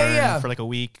and Oh, you yeah, learn yeah. for like a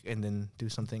week and then do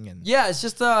something and Yeah, it's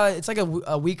just it's like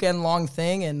a weekend long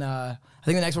thing, and I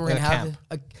think the next one we're Like gonna a have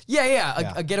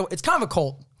camp. a getaway. It's kind of a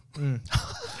cult.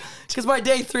 Because by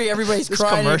day 3, everybody's This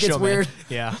crying and it gets commercial, man. weird.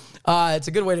 Yeah. It's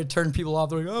a good way to turn people off.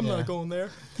 They're like, I'm not going there.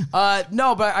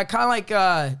 No, but I kind of like,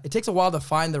 it takes a while to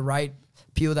find the right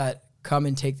people that come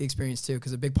and take the experience too.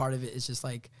 Cause a big part of it is just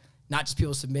like, not just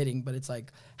people submitting, but it's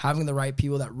like having the right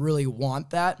people that really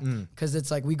want that. Cause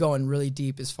it's like, we go in really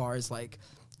deep as far as like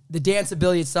the dance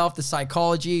ability itself, the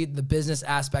psychology, the business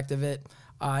aspect of it.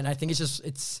 And I think it's just,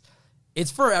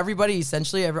 it's for everybody,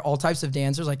 essentially, all types of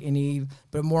dancers, like any,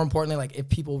 but more importantly, like if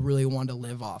people really want to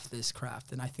live off this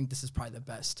craft, and I think this is probably the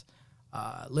best,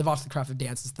 live off the craft of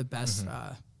dance is the best,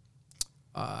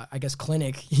 I guess,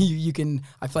 clinic you can,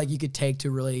 I feel like you could take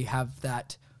to really have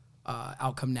that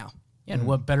outcome now. Yeah, and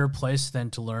what better place than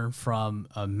to learn from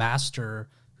a master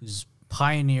who's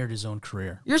pioneered his own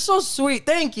career? You're so sweet.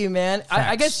 Thank you, man.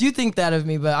 I guess you think that of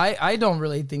me, but I don't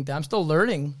really think that. I'm still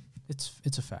learning.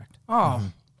 It's a fact. Oh,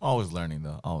 Always learning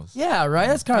though. Always. yeah, right?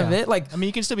 That's kind of it. Like, I mean,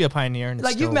 you can still be a pioneer. And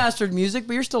like still, you've mastered music,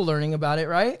 but you're still learning about it,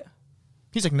 right?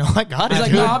 He's like, no, I got it. He's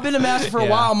like, dude. no, I've been a master for a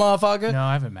while, motherfucker. No,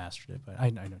 I haven't mastered it, but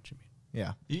I know what you mean.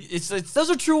 Yeah. It's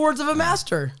Those are true words of a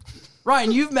master.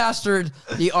 Ryan, you've mastered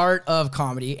the art of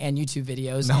comedy and YouTube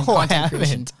videos and No, I content creation.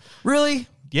 haven't. Really?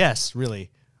 Yes,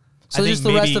 really. So I just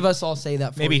think the rest of us all say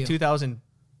that for maybe you.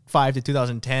 2005 to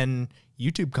 2010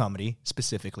 YouTube comedy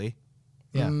specifically.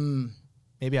 Yeah. Mm.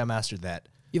 Maybe I mastered that.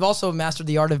 You've also mastered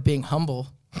the art of being humble.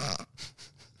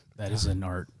 That is an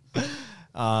art.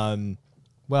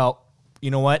 Well,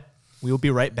 you know what? We will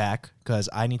be right back because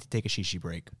I need to take a shishi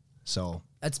break. So,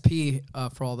 That's P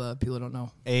for all the people who don't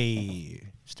know.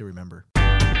 still remember.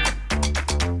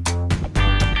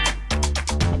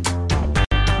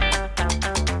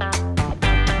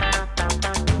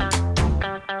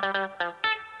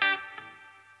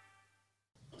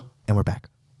 And we're back.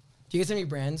 Do you guys have any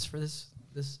brands for this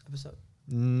episode?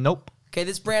 Nope. Okay,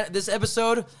 this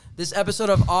episode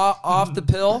of Off the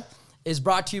Pill is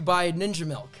brought to you by Ninja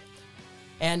Milk.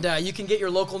 And you can get your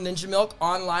local Ninja Milk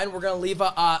online. We're going to leave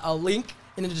a link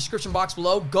in the description box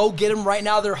below. Go get them right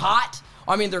now. They're hot.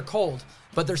 I mean, they're cold,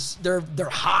 but they're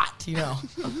hot, you know.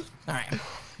 All right.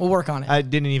 We'll work on it. I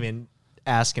didn't even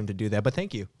ask him to do that, but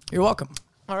thank you. You're welcome.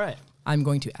 All right. I'm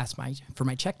going to ask for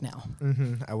my check now.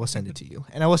 I will send it to you.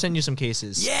 And I will send you some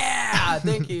cases. Yeah,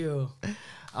 thank you.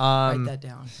 Write that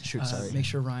down. Shoot, sorry. Make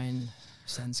sure Ryan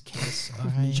sends case of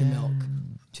Ninja Milk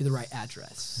to the right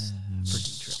address for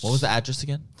D-Trips. what was the address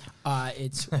again?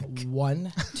 It's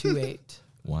 128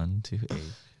 128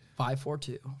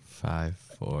 542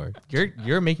 54.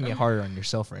 You're making it harder on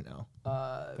yourself right now.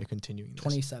 By continuing this.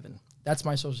 27. That's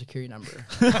my social security number.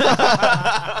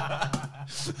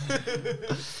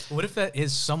 What if that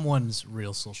is someone's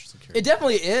real social security? It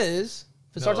definitely is.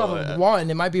 If it starts off with 1,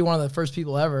 it might be one of the first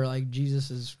people ever, like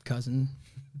Jesus' cousin.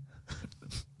 I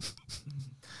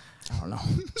don't know.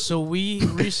 So we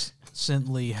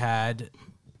recently had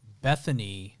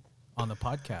Bethany on the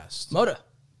podcast. Moda.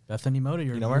 Bethany Moda,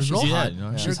 your know her? girlfriend. She's hot, you know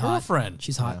her? Your She's hot. girlfriend.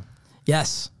 She's hot.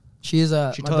 Yes. She is She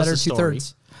my told us better a story.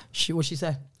 2/3. What'd she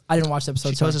say? I didn't watch the episode.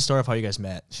 She told us a story of how you guys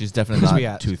met. She's definitely not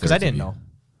Because 2/3 I didn't of you. know.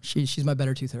 She's my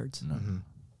better 2/3.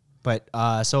 But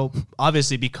so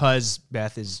obviously because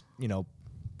Beth is,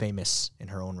 famous in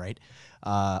her own right,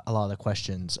 a lot of the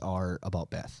questions are about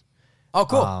Beth. Oh,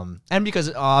 cool. And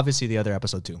because obviously the other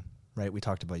episode too, right? We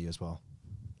talked about you as well.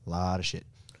 A lot of shit.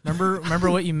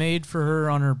 Remember what you made for her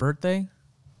on her birthday?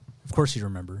 Of course you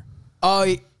remember. Oh,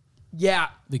 yeah.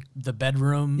 The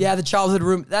bedroom. Yeah, the childhood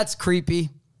room. That's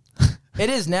creepy. It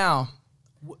is now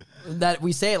that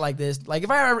we say it like this. Like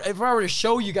if I were to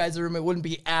show you guys the room, it wouldn't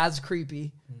be as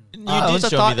creepy. You it was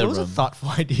did a show me the It was a room. thoughtful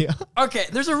idea. Okay,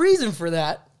 there's a reason for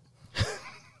that.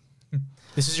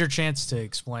 This is your chance to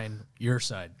explain your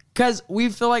side. Because we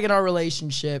feel like in our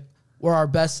relationship, we're our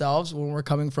best selves when we're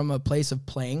coming from a place of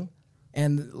playing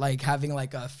and like having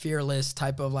like a fearless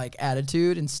type of like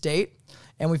attitude and state.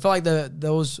 And we feel like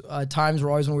those times were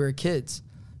always when we were kids.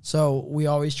 So we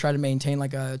always try to maintain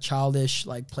like a childish,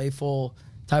 like playful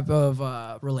type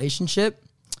of relationship.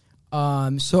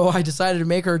 So I decided to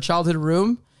make her a childhood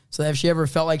room so that if she ever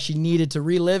felt like she needed to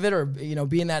relive it or,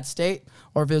 be in that state,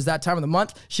 or if it was that time of the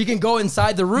month, she can go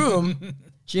inside the room.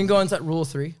 She can go inside, rule of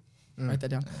 3, write that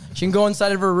down. She can go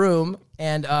inside of her room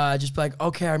and just be like,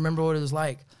 okay, I remember what it was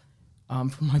like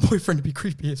for my boyfriend to be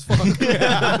creepy as fuck.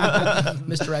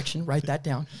 Misdirection, write that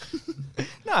down.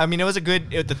 No, I mean, it was a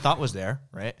good, the thought was there,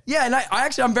 right? Yeah, and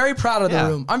I'm very proud of the Yeah.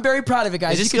 room. I'm very proud of it,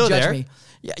 guys. Is it You still can judge there? me.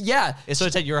 Yeah. So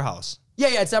it's at your house.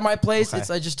 Yeah, it's at my place.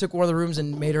 Okay. I just took one of the rooms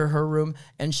and made her room,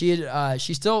 and she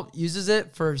still uses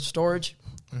it for storage.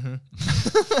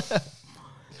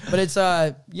 But it's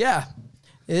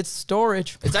It's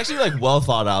storage. It's actually like well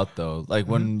thought out though. Like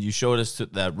when you showed us to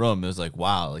that room, it was like,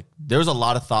 wow, like there was a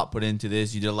lot of thought put into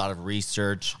this. You did a lot of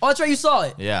research. Oh, that's right. You saw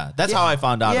it. Yeah, that's how I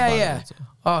found out about it. So.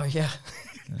 Oh, yeah.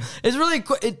 It's really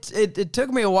cool. It took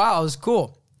me a while. It was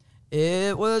cool.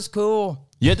 It was cool.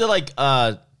 You had to like,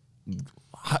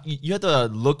 you had to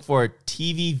look for a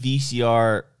TV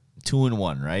VCR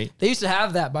 2-in-1, right? They used to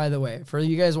have that, by the way, for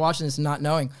you guys watching this and not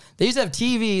knowing. They used to have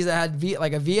TVs that had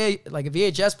like a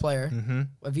VHS player,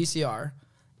 a VCR,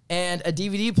 and a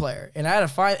DVD player. And I had to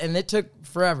find, and it took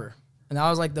forever. And that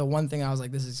was like the one thing I was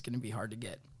like, this is going to be hard to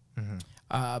get.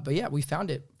 But yeah, we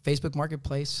found it. Facebook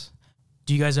Marketplace.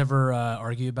 Do you guys ever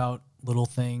argue about little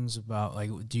things? About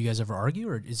like, do you guys ever argue,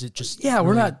 or is it just Yeah, we're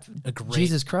really not a great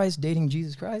Jesus Christ dating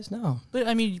Jesus Christ. No. But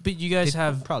I mean, but you guys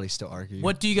have. Probably still argue.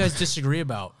 What do you guys disagree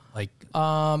about? Like,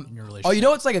 in your relationship? Oh, you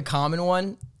know, it's like a common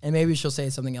one, and maybe she'll say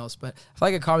something else. But I feel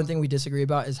like a common thing we disagree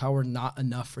about is how we're not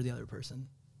enough for the other person.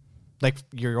 Like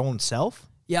your own self?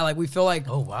 Yeah, like we feel like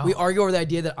Oh, wow. we argue over the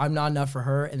idea that I'm not enough for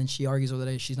her, and then she argues over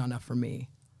that she's not enough for me.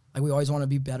 Like we always want to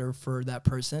be better for that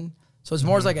person. So it's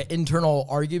more as like an internal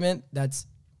argument that's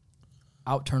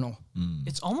outternal.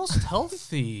 It's almost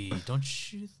healthy,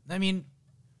 don't you? I mean,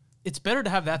 it's better to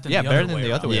have that than Yeah, the better other than way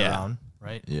the other around, way Yeah. around.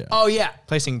 right? Yeah. Oh yeah.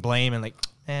 Placing blame and like,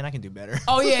 man, I can do better.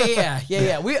 Oh yeah. I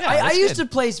that's used good. to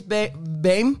place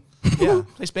BAME. Yeah,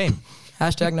 place blame.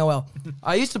 Hashtag Noel.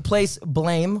 I used to place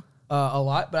blame a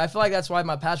lot, but I feel like that's why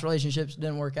my past relationships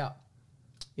didn't work out.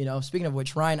 You know, speaking of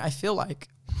which, Ryan, I feel like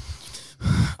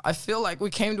we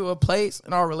came to a place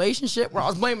in our relationship where I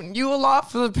was blaming you a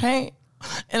lot for the pain.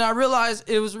 And I realized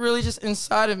it was really just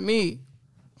inside of me.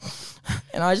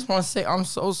 And I just want to say, I'm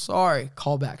so sorry.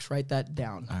 Callbacks, write that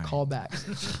down. Right.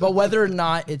 Callbacks. But whether or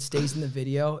not it stays in the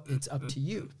video, it's up to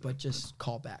you. But just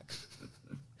call back.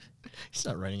 He's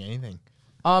not writing anything.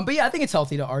 But yeah, I think it's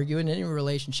healthy to argue in any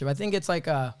relationship. I think it's like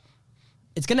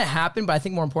it's gonna happen, but I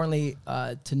think more importantly,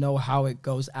 to know how it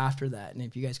goes after that, and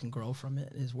if you guys can grow from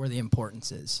it, is where the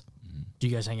importance is. Do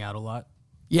you guys hang out a lot?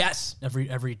 Yes.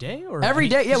 Every day or Every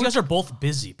day, yeah, You guys are both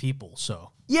busy people,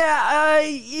 so Yeah.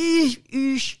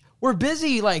 We're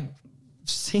busy like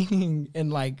singing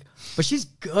and like, but she's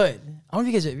good. I don't know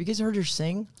if you guys heard her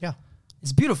sing. Yeah.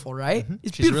 It's beautiful, right?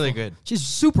 It's She's really beautiful. good. She's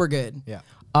super good. Yeah.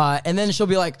 And then she'll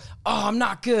be like, "Oh, I'm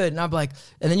not good," and I'm like,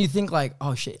 and then you think like,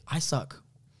 "Oh shit, I suck."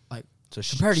 Like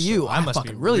compared to you, I must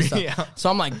fucking be really suck. yeah. So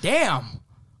I'm like, "Damn,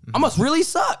 I must really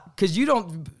suck," because you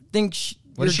don't think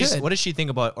What does you're she? good. What does she think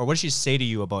about, or what does she say to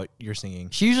you about your singing?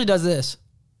 She usually does this,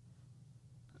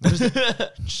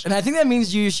 and I think that means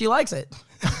she likes it.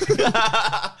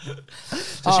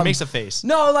 So she makes a face.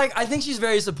 No, like I think she's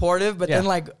very supportive, but then Yeah.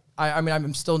 like I mean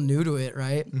I'm still new to it,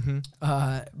 right?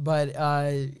 But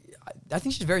I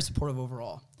think she's very supportive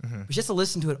overall. But she has to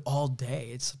listen to it all day.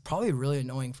 It's probably really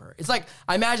annoying for her. It's like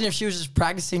I imagine if she was just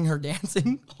practicing her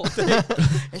dancing all day,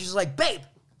 and she's like, "Babe,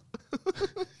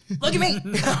 look at me."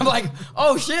 I'm like,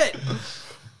 "Oh shit."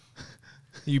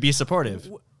 You be supportive.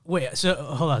 wait. So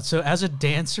hold on. So as a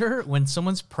dancer, when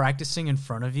someone's practicing in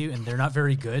front of you and they're not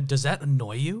very good, does that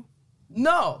annoy you?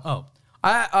 No. Oh,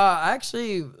 I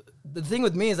actually, the thing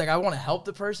with me is like I want to help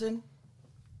the person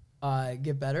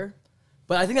get better,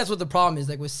 but I think that's what the problem is.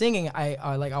 Like with singing, I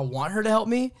want her to help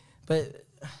me, but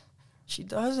she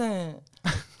doesn't.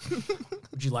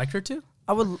 would you like her to?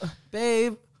 I would,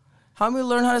 babe, help me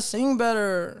learn how to sing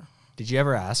better. Did you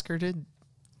ever ask her to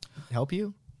help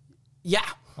you? Yeah,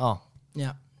 Oh,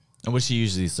 yeah. And what does she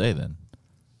usually say then?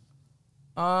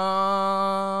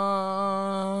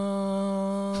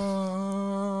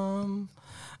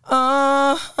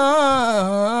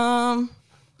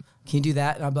 Can you do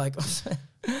that? And I'm like,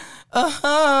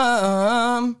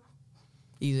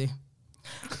 easy.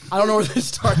 I don't know where this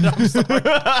started. I'm sorry.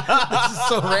 This is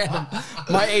so random.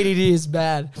 My ADD is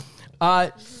bad.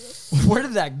 Where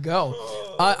did that go?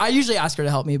 I usually ask her to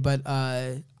help me, but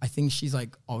I think she's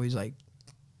like always like,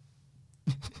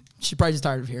 she's probably just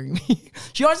tired of hearing me.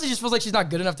 She honestly just feels like she's not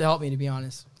good enough to help me, to be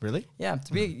honest. really? Yeah,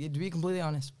 to be completely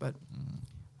honest, but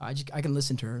I can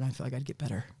listen to her and I feel like I'd get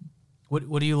better.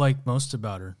 What do you like most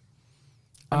about her?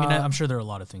 I mean, I'm sure there are a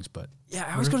lot of things, but Yeah,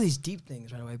 I always go to these deep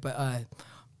things right away, but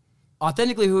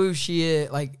authentically who she is,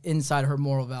 like inside her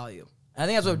moral value. And I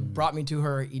think that's what brought me to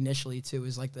her initially too,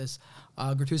 is like this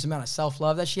gratuitous amount of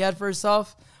self-love that she had for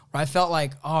herself, where I felt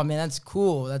like, oh man, that's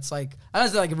cool. That's like, I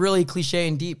was like really cliche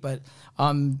and deep, but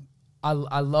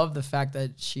I love the fact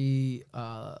that she,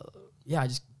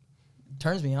 just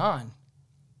turns me on.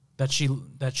 that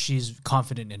she's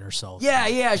confident in herself.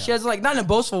 Yeah. She has like, not in a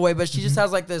boastful way, but she just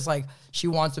has like this, like she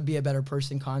wants to be a better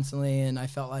person constantly. And I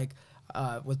felt like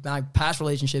with my past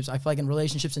relationships, I feel like in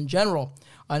relationships in general,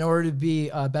 in order to be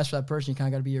best for that person, you kind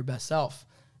of got to be your best self.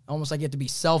 Almost like you have to be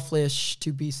selfish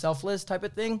to be selfless type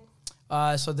of thing.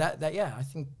 So that yeah, I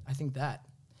think that.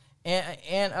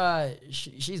 And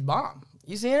she's bomb.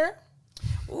 You seen her?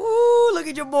 Ooh, look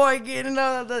at your boy getting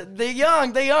they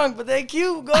young, but they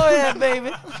cute. Go ahead,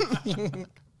 baby.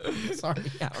 Sorry,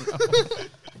 I don't know.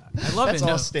 I love That's it.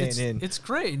 all No, staying in. It's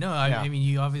great. No, I mean,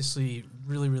 you obviously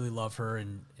really, really love her,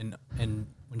 and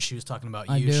when she was talking about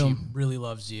I you, do. she really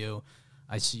loves you.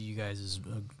 I see you guys as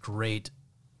a great,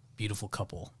 beautiful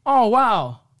couple. Oh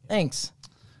wow, thanks.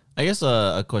 I guess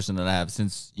a question that I have,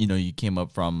 since you came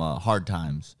up from hard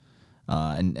times,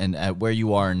 and at where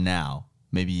you are now,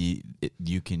 maybe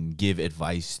you can give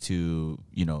advice to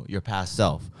your past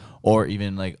self, or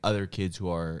even like other kids who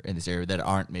are in this area that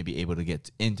aren't maybe able to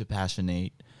get into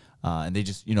Passionate, and they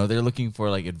just they're looking for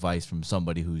like advice from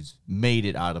somebody who's made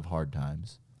it out of hard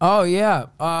times. Oh yeah,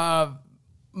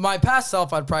 my past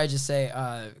self, I'd probably just say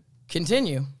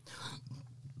continue.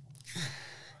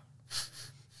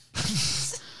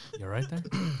 You're right there.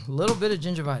 A little bit of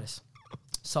gingivitis,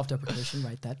 self-deprecation.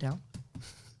 Write that down.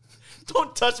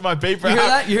 Don't touch my paper. You hear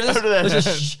that? You hear this? After that. Let's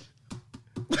just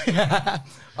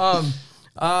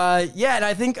yeah, and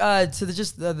I think to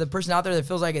the person out there that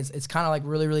feels like it's kind of like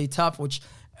really, really tough, which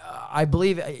I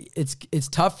believe it's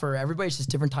tough for everybody. It's just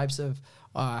different types of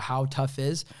how tough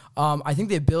is. I think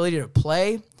the ability to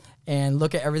play and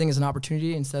look at everything as an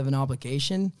opportunity instead of an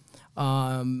obligation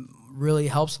really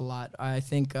helps a lot. I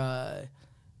think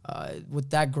with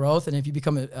that growth, and if you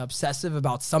become obsessive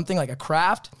about something like a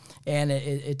craft, and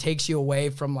it takes you away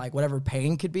from like whatever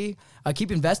pain could be,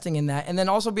 keep investing in that, and then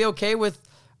also be okay with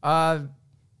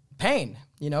pain,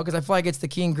 because I feel like it's the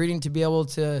key ingredient to be able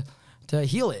to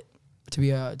heal it, to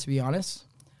be honest.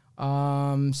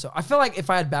 So I feel like if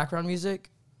I had background music,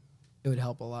 it would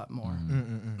help a lot more.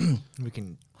 We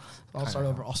can. I'll start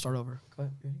over. Go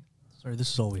ahead. Ready? Sorry,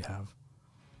 this is all we have.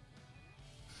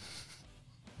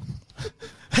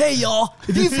 Hey y'all,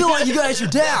 if you feel like you guys are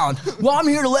down, well, I'm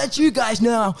here to let you guys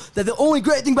know that the only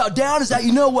great thing about down is that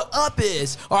you know what up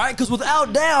is, all right? Because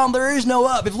without down, there is no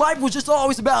up. If life was just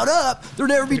always about up, there'd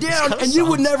never be down, and you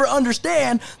would never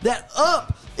understand that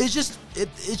up is just,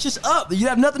 it's just up. You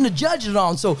have nothing to judge it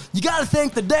on, so you got to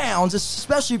thank the downs,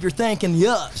 especially if you're thanking the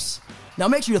ups. Now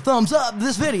make sure you thumbs up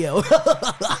this video.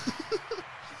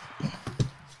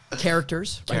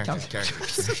 Characters. Right down.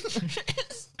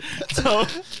 So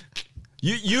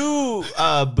you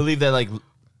believe that like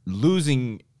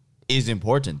losing is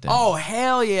important then? Oh,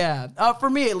 hell yeah. For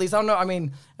me, at least, I don't know. I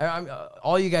mean,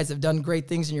 all you guys have done great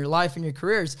things in your life and your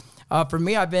careers. For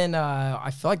me, I've been,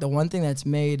 I feel like the one thing that's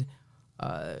made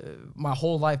my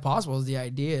whole life possible is the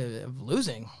idea of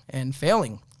losing and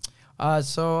failing.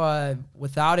 So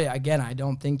without it, again, I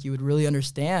don't think you would really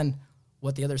understand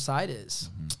what the other side is.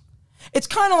 Mm-hmm. It's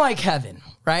kind of like heaven,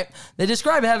 right? They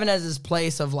describe heaven as this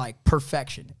place of like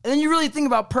perfection. And then you really think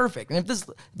about perfect. And if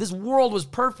this world was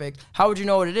perfect, how would you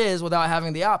know what it is without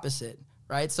having the opposite,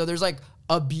 right? So there's like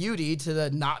a beauty to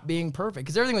the not being perfect.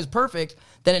 Because everything was perfect,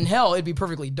 then in hell, it'd be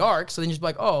perfectly dark. So then you'd just be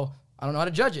like, oh, I don't know how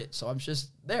to judge it. So I'm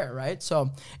just there, right? So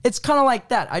it's kind of like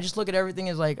that. I just look at everything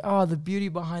as like, oh, the beauty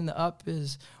behind the up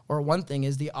is, or one thing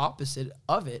is the opposite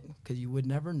of it. Because you would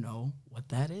never know what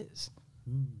that is.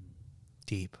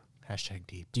 Deep. Hashtag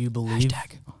deep. Do you believe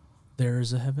there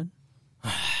is a heaven?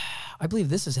 I believe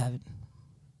this is heaven.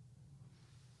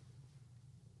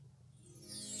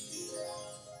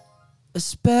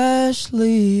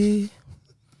 Especially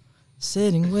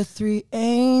sitting with 3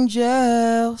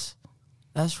 angels.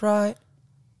 That's right.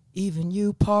 Even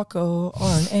you, Paco,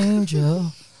 are an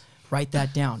angel. Write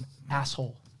that down,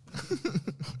 asshole.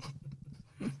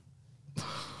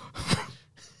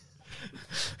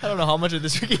 I don't know how much of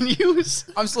this we can use.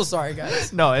 I'm so sorry,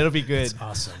 guys. No, it'll be good. It's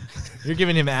awesome. You're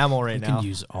giving him ammo right You now. can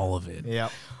use all of it. Yeah.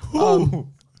 Do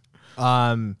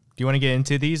you want to get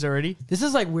into these already? This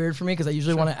is like weird for me because I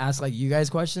usually want to ask like you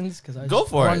guys questions. Because Go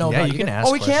for it. Yeah, you can ask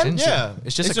Oh, we can? questions. Yeah.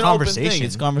 It's just It's a an open conversation. thing.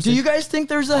 It's Do conversation. you guys think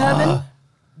there's a heaven?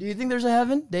 Do you think there's a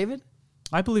heaven, David?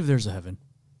 I believe there's a heaven.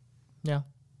 Yeah.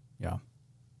 Yeah.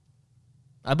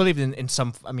 I believe in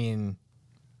some,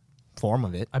 form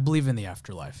of it. I believe in the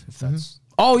afterlife, if that's...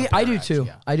 Oh yeah, I do Correct, too.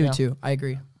 yeah. I do Yeah. too. I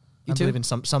agree. You I too? believe in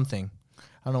something. I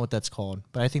don't know what that's called,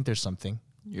 but I think there's something.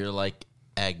 You're like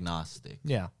agnostic.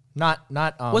 Yeah. Not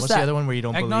What's what's that? the other one where you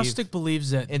don't Agnostic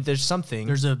believes that believe? And there's something.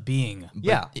 there's a being. But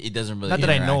Yeah. it doesn't really Not that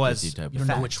I interact know with as- you type You of don't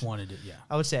know Fact. which one it is. Yeah.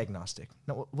 I would say agnostic.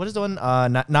 No, what is the one?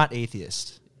 Not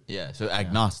atheist. Yeah, so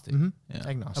agnostic. Mm-hmm. Yeah.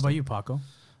 Agnostic. How about you, Paco?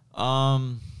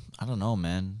 I don't know,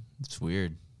 man. It's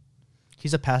weird.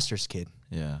 He's a pastor's kid.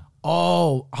 Yeah.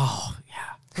 Oh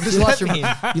yeah. You lost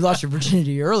your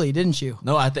virginity early, didn't you?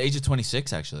 No, at the age of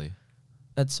 26, actually.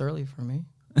 That's early for me.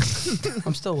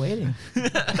 I'm still waiting.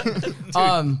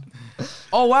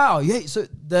 Oh wow. Yeah. So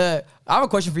I have a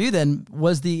question for you then.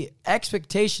 Was the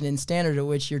expectation and standard at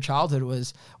which your childhood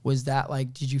was that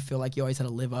like, did you feel like you always had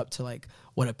to live up to like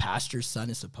what a pastor's son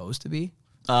is supposed to be?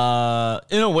 In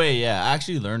a way, yeah. I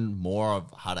actually learned more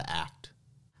of how to act.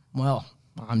 Well,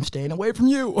 I'm staying away from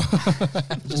you.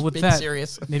 Just with being that,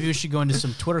 serious. maybe we should go into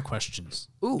some Twitter questions.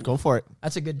 Ooh, Go for it.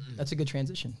 that's a good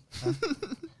transition.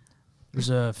 There's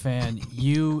a fan,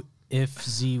 If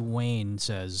Z Wayne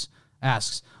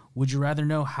asks, would you rather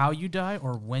know how you die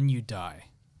or when you die,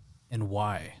 and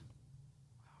why?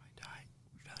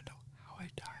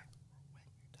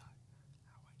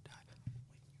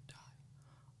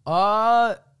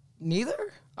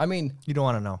 Neither. I mean, You don't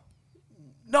want to know.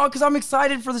 no, because I'm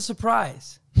excited for the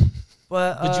surprise.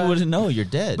 But you wouldn't know. You're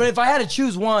dead. But if I had to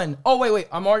choose one, wait,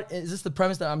 I'm already. Is this the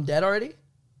premise that I'm dead already?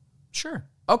 Sure.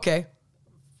 Okay,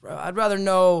 I'd rather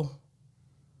know.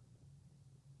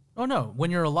 Oh no,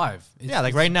 when you're alive. Yeah, like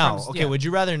it's right the now. premise- Okay, yeah. would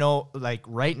you rather know, like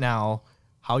right now,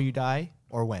 how you die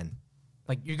or when?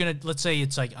 Like you're gonna, let's say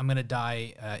it's like I'm gonna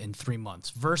die in 3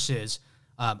 months versus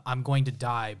I'm going to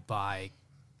die by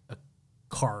a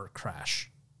car crash.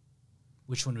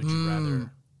 Which one would you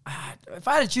rather? If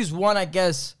I had to choose one, I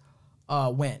guess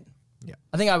when. Yeah.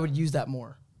 I think I would use that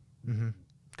more.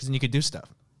 Because then you could do stuff.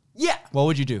 Yeah, What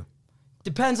would you do?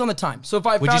 depends on the time. So if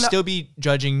I Would you found out, still be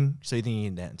judging so you think you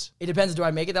can dance? it depends. Do I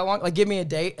make it that long? Like, give me a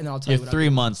date, and then I'll tell you you have what. 3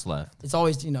 months left. It's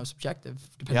always subjective,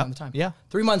 depending Yep. on the time. Yeah.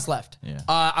 3 months left. Yeah.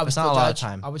 I would That's still not a lot of judge.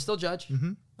 time. I would still judge,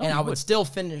 and I would still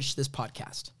finish this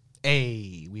podcast.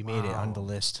 Hey, we made it on the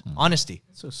list. Honesty.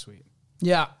 So sweet.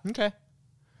 Yeah. Okay.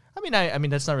 I mean,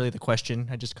 that's not really the question.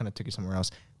 I just kind of took it somewhere else.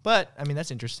 But I mean,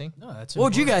 that's interesting. No, that's What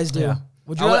would you important. guys do? Yeah.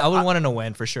 Would you I would want to know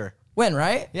when for sure. when,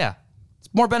 right? Yeah. It's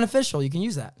more beneficial. You can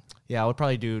use that. Yeah, I would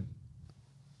probably do.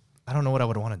 I don't know what I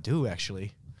would want to do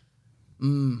actually.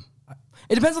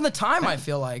 It depends on the time, I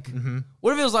feel like.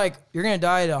 What if it was like, you're going to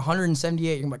die at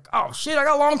 178? You're like, oh, shit, I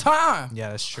got a long time. Yeah,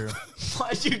 that's true.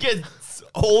 Why'd you get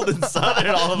old and southern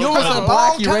all of You almost said a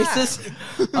black, long you time.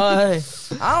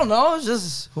 racist. I don't know. It's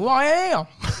just who I am.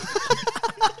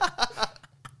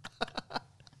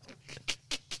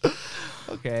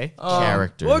 Okay.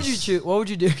 Characters. What would you choose? What would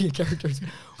you do? Your characters.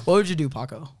 What would you do,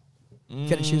 Paco? If you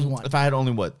had to choose one. If I had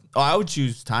only what? Oh, I would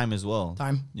choose time as well.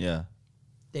 Time. Yeah.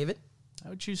 David? I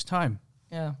would choose time.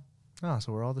 Yeah. Oh,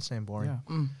 so we're all the same. Boring.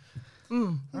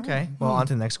 Yeah. Okay. Well, on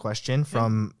to the next question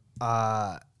from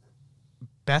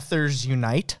Bethers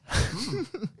Unite.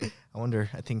 I wonder.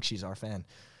 I think she's our fan.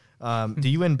 Do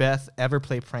you and Beth ever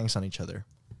play pranks on each other?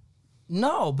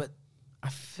 No, but I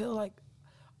feel like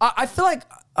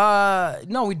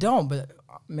no, we don't, but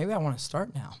maybe I want to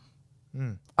start now.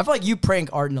 I feel like you prank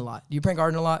Arden a lot. Do you prank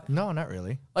Arden a lot? No, not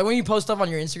really. Like when you post stuff on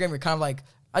your Instagram, you're kind of like,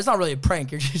 it's not really a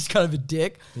prank. You're just kind of a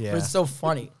dick, Yeah. but it's so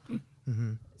funny.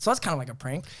 So that's kind of like a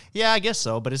prank. Yeah, I guess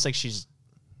so. But it's like she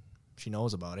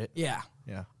knows about it. Yeah.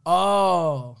 Yeah.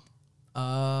 Oh.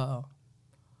 How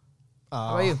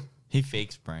about you? He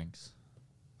fakes pranks.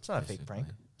 It's not a fake prank.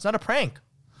 It's not a prank.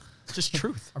 It's just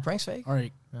truth. Are pranks fake? All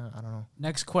right. I don't know.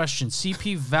 Next question.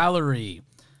 CP Valerie.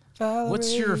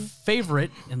 What's your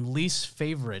favorite and least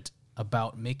favorite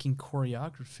about making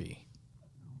choreography?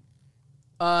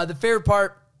 The favorite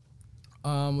part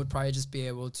would probably just be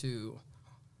able to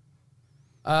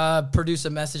produce a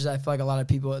message that I feel like a lot of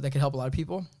people, that could help a lot of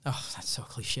people. Oh, that's so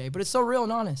cliche, but it's so real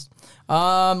and honest.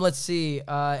 Let's see.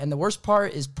 And the worst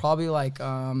part is probably like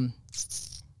the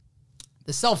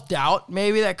self-doubt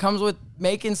maybe that comes with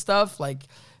making stuff. Like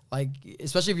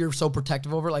especially if you're so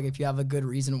protective over it, like if you have a good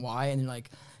reason why, and you're like,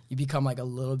 you become like a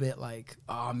little bit like,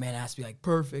 oh man, it has to be like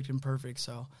perfect.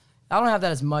 So I don't have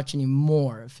that as much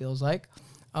anymore, it feels like.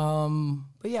 But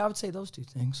yeah, I would say those two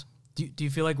things. Do you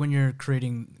feel like when you're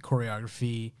creating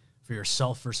choreography for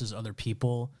yourself versus other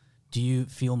people, do you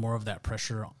feel more of that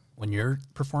pressure when you're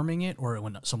performing it or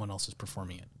when someone else is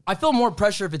performing it? I feel more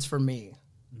pressure if it's for me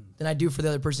than I do for the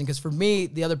other person. Because for me,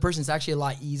 the other person's actually a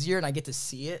lot easier and I get to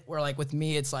see it. Where like with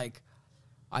me, it's like,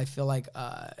 I feel like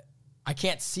I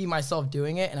can't see myself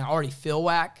doing it and I already feel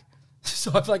whack.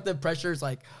 So I feel like the pressure is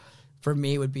like, for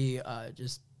me would be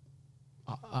just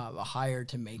higher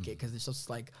to make it. Because it's just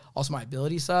like, also my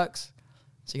ability sucks.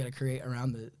 So you got to create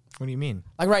around the, What do you mean?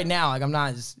 like right now, like I'm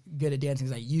not as good at dancing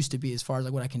as I used to be as far as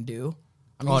like what I can do.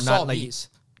 I mean, you saw not like these.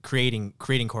 creating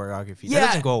choreography. Yeah. That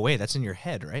doesn't go away. That's in your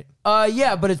head, right?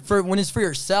 Yeah, but when it's for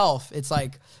yourself, it's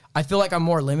like I feel like I'm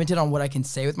more limited on what I can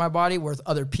say with my body. Whereas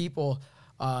other people,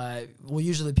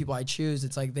 usually the people I choose,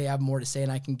 it's like they have more to say,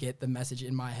 and I can get the message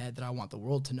in my head that I want the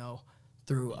world to know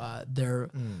through their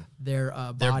Their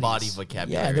body bodies.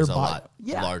 vocabulary Yeah, their is a body. lot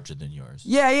Yeah. larger than yours.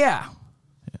 Yeah.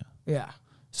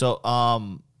 So,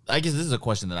 I guess this is a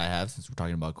question that I have since we're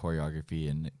talking about choreography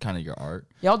and kind of your art.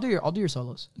 Yeah, I'll do your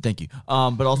solos. Thank you.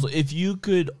 But also, if you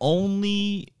could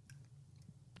only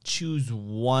choose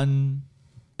one,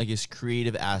 I guess,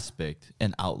 creative aspect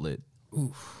and outlet,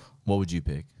 what would you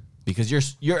pick? Because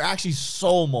you're actually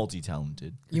so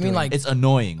multi-talented. You mean like it's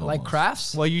annoying, like almost.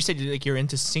 crafts? Well, you said like you're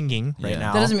into singing right Yeah.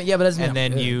 now. That doesn't mean but it doesn't mean and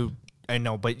I'm then good. I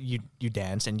know, but you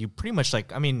dance and you pretty much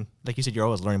like, I mean, like you said, you're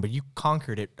always learning, but you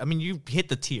conquered it. I mean, you hit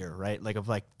the tier, right? Like of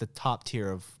like the top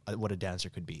tier of what a dancer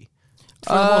could be.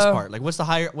 For the most part, like what's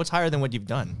higher than what you've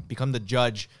done? Become the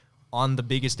judge on the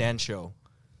biggest dance show.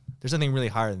 There's nothing really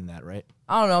higher than that, right?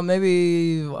 I don't know,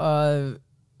 maybe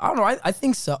I don't know. I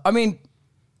think so. I mean,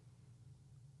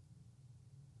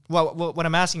 Well, what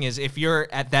I'm asking is if you're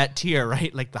at that tier,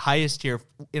 right? Like the highest tier,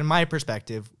 in my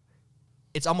perspective,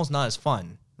 it's almost not as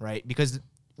fun, right? Because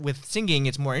with singing,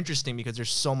 it's more interesting because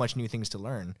there's so much new things to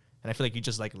learn. And I feel like you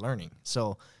just like learning.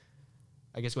 So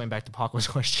I guess going back to Paco's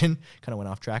question, kind of went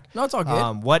off track. No, it's all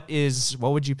good.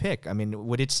 What would you pick? I mean,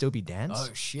 would it still be dance? oh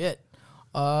shit.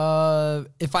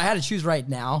 If I had to choose right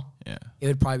now, Yeah. it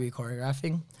would probably be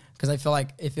choreographing. Because I feel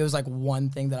like if it was like one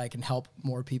thing that I can help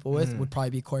more people with, would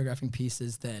probably be choreographing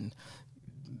pieces than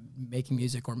making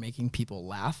music or making people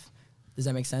laugh. Does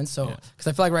that make sense? So, because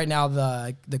I feel like right now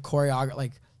the choreographer,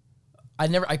 like I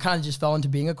kind of just fell into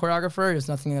being a choreographer. It's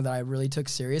nothing that I really took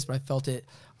serious, but I felt it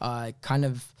kind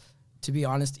of, to be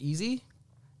honest, easy.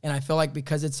 And I feel like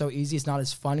because it's so easy, it's not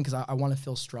as fun because I want to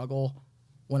feel struggle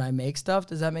when I make stuff.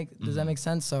 Does that make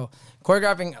sense? So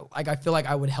choreographing, like I feel like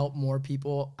I would help more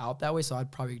people out that way. So I'd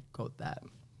probably go with that.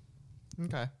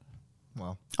 Okay.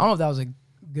 Well, I don't know if that was a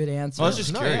good answer. I was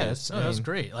just No, curious. yeah, No, that's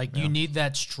great. Like you need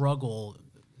that struggle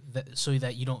so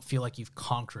that you don't feel like you've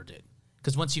conquered it.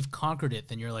 Because once you've conquered it,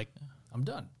 then you're like, I'm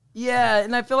done. Yeah,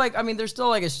 and I feel like there's still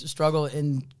like a struggle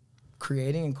in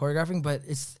creating and choreographing, but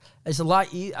it's a lot.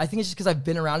 I think it's just because I've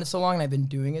been around it so long and I've been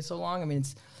doing it so long. I mean,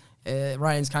 it's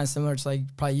Ryan's kind of similar. It's like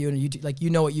probably you and YouTube, like you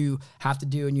know what you have to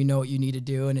do and you know what you need to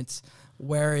do, and it's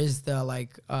where is the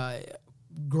like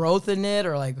growth in it,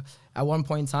 or like at one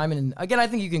point in time. And again, I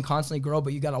think you can constantly grow,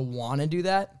 but you gotta want to do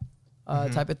that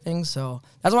type of thing. So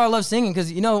that's why I love singing,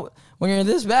 because you know when you're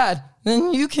this bad,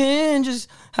 then you can just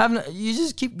you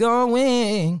just keep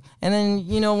going, and then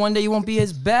you know one day you won't be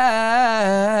as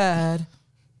bad.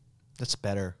 that's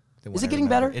better. Than Is what it I getting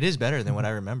remember. better? It is better than what I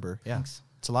remember. Yeah. Thanks.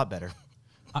 It's a lot better.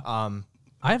 I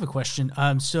have a question.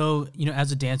 So, you know,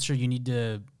 as a dancer, you need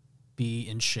to be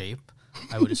in shape,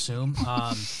 I would assume.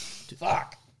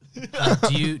 Fuck.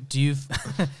 Do you do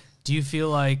you feel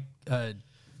like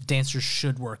dancers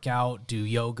should work out, do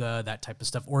yoga, that type of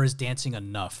stuff, or is dancing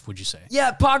enough? Would you say?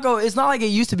 Yeah, Paco, it's not like it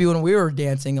used to be when we were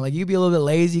dancing. Like, you'd be a little bit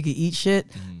lazy, you could eat shit.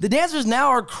 The dancers now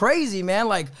are crazy, man.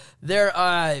 Like, they're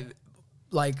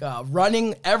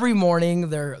running every morning.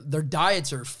 Their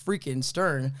diets are freaking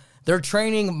stern. They're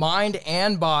training mind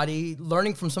and body,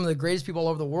 learning from some of the greatest people all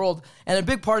over the world. And a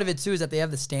big part of it, too, is that they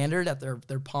have the standard at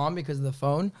their palm because of the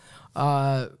phone.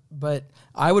 But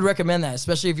I would recommend that,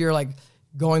 especially if you're, like,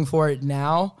 going for it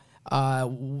now.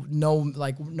 No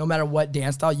matter what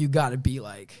dance style, you got to be,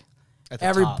 like... At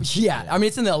the top. Yeah, I mean,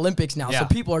 it's in the Olympics now, Yeah. so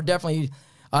people are definitely...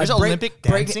 There's Olympic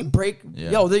dancing?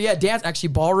 Yeah. Dance, actually,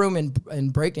 ballroom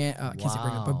and break dance, can't say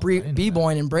break dance, but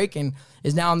b-boying and breaking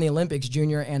is now in the Olympics,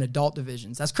 junior and adult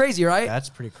divisions. That's crazy, right? That's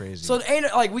pretty crazy. So it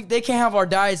ain't like they can't have our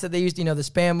diets that they used to, the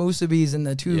Spam musubis and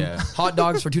the two hot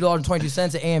dogs for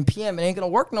 $2.22 at AM PM. It ain't gonna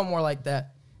work no more like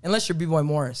that. Unless you're B-Boy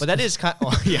Morris. but that is kind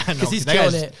of, yeah, no, he's that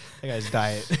killing guy's, it. That guy's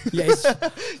diet. Yeah,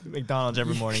 he's McDonald's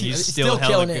every morning. He's he's still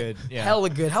hella killing good. it. Yeah. Hella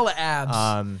good. Hella abs.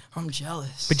 Um, I'm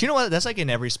jealous. But you know what? That's like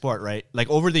in every sport, right? Like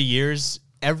over the years,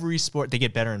 every sport they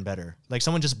get better and better. Like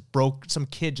some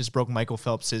kid just broke Michael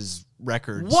Phelps's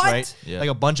records, What? right? Yeah. Like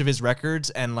a bunch of his records,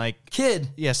 and like Kid.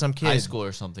 some kid, High school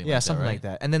or something. yeah, like something that, right? like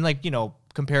that. And then like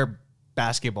compare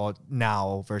basketball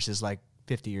now versus like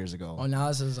 50 years ago. Oh, now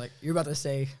this is like, you're about to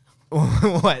say,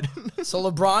 What? so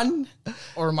LeBron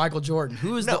or Michael Jordan?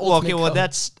 Who is the No, ultimate okay, well GOAT?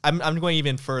 that's I'm going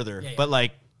even further, Yeah. but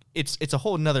like it's a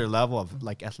whole nother level of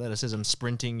like athleticism,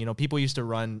 sprinting. People used to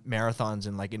run marathons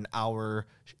in like an hour,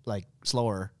 like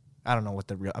slower. I don't know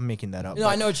what I'm making that up. No,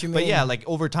 I know what you But mean. yeah, like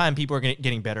over time, people are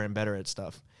getting better and better at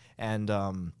stuff. And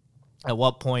at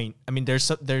what point? I mean, there's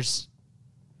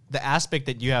the aspect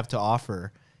that you have to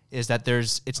offer is that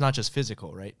it's not just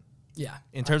physical, right? Yeah.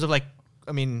 In terms of like,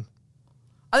 I mean,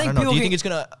 I I think don't know. people Do you can- think it's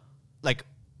gonna like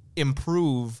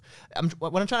improve?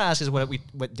 What I'm trying to ask is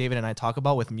what David and I talk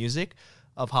about with music,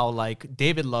 of how like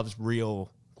David loves real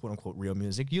quote unquote real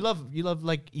music. You love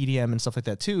like EDM and stuff like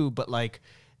that too, but like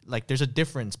there's a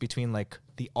difference between like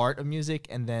the art of music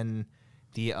and then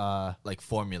the Like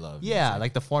formula. of yeah, music.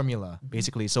 like the formula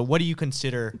basically. So what do you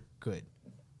consider good?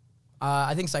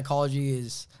 I think psychology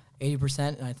is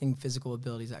 80%, and I think physical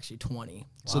ability is actually 20.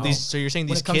 So you're saying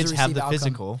When these it comes to kids have receive the outcome.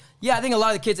 physical. Yeah, I think a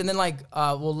lot of the kids, and then like,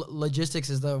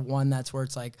 logistics is the one that's where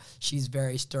it's like she's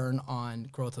very stern on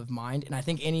growth of mind, and I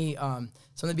think any some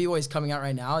of the B-boys coming out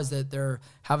right now is that they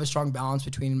have a strong balance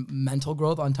between mental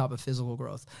growth on top of physical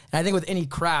growth, and I think with any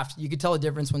craft, you could tell a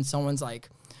difference when someone's like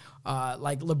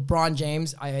LeBron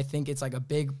James. I think it's like a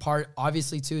big part,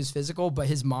 obviously too, is physical, but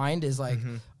his mind is like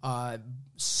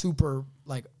super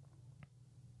like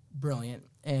brilliant,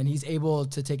 and he's able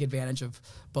to take advantage of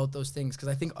both those things, because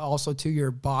I think also too your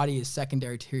body is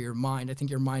secondary to your mind. I think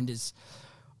your mind is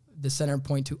the center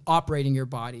point to operating your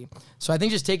body. So I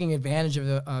think just taking advantage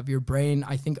of your brain,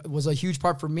 I think, was a huge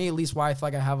part for me, at least why I feel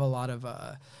like I have a lot of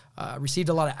received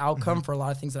a lot of outcome for a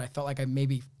lot of things that I felt like I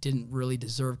maybe didn't really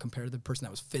deserve compared to the person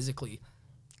that was physically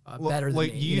better than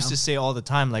me. You used to say all the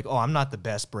time, like, "Oh, I'm not the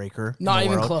best breaker. in Not the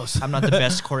even world. close. I'm not the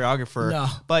best choreographer." No.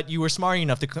 But you were smart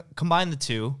enough to combine the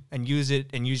two and use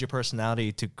your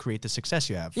personality to create the success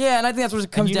you have. Yeah, and I think that's what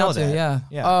it comes you down know to. that. Yeah.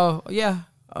 Yeah. Oh, yeah.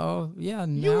 Oh, yeah.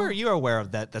 You were aware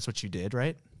of that. That's what you did,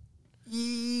 right?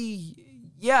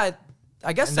 Yeah,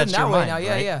 I guess And in that's that your way mind, now.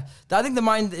 Yeah, right? yeah. I think the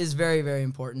mind is very, very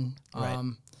important. Right.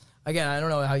 Again, I don't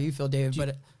know how you feel, David,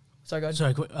 but sorry, go ahead.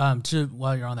 Sorry,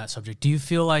 while you're on that subject, do you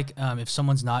feel like if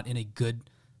someone's not in a good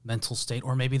mental state,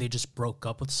 or maybe they just broke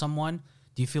up with someone,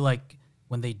 do you feel like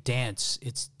when they dance,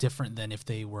 it's different than if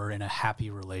they were in a happy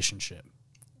relationship?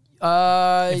 If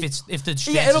the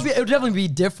Yeah, dance it'll definitely be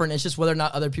different. It's just whether or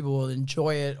not other people will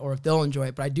enjoy it or if they'll enjoy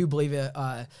it. But I do believe it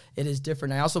is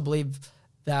different. I also believe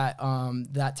that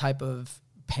that type of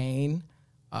pain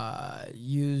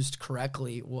used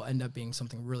correctly will end up being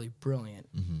something really brilliant.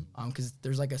 Because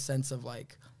there's like a sense of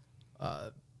like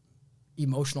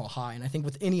emotional high, and I think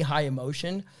with any high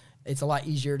emotion, it's a lot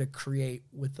easier to create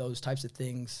with those types of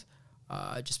things.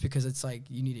 Just because it's like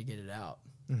you need to get it out.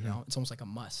 You know, it's almost like a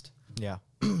must. Yeah.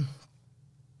 Well,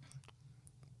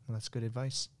 that's good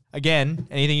advice. Again,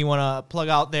 anything you want to plug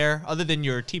out there other than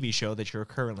your TV show that you're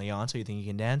currently on? So you think you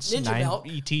can dance? Ninja Belt.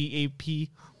 ETAP.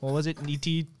 What was it? ET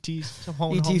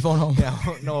phone ET home? phone home. Yeah.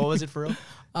 No, what was it for real?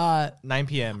 9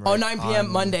 p.m. Right? Oh, 9 p.m.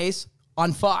 On- Mondays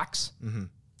on Fox.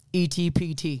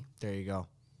 ETPT. There you go.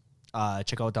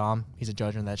 Check out Dom. He's a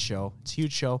judge on that show. It's a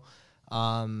huge show.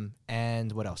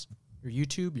 And what else? your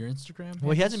YouTube, your Instagram?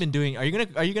 Well, he hasn't been doing. Are you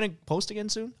gonna post again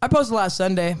soon? I posted last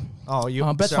Sunday. Oh, you.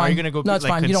 But it's so are you fine. gonna go? No, it's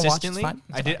like, fine. You don't watch. It's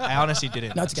consistently? fine. I honestly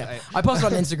didn't. No, it's okay. I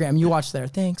posted on Instagram. You watch there.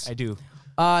 Thanks. I do.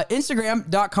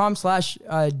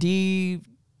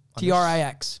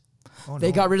 Instagram.com/DTRIX. Oh, They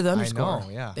no. got rid of the I underscore. know,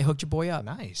 yeah. They hooked your boy up.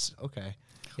 Nice. Okay.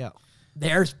 Yeah.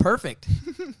 There's perfect.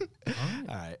 All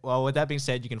right. Well, with that being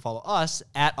said, you can follow us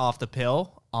at Off the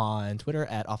Pill on Twitter,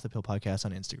 at Off the Pill Podcast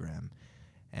on Instagram.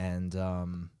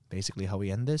 And basically how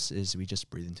we end this is we just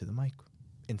breathe into the mic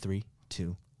in 3,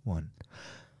 2, 1.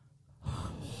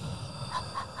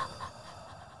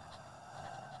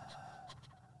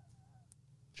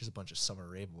 There's a bunch of Summer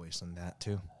Rae voice on that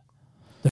too.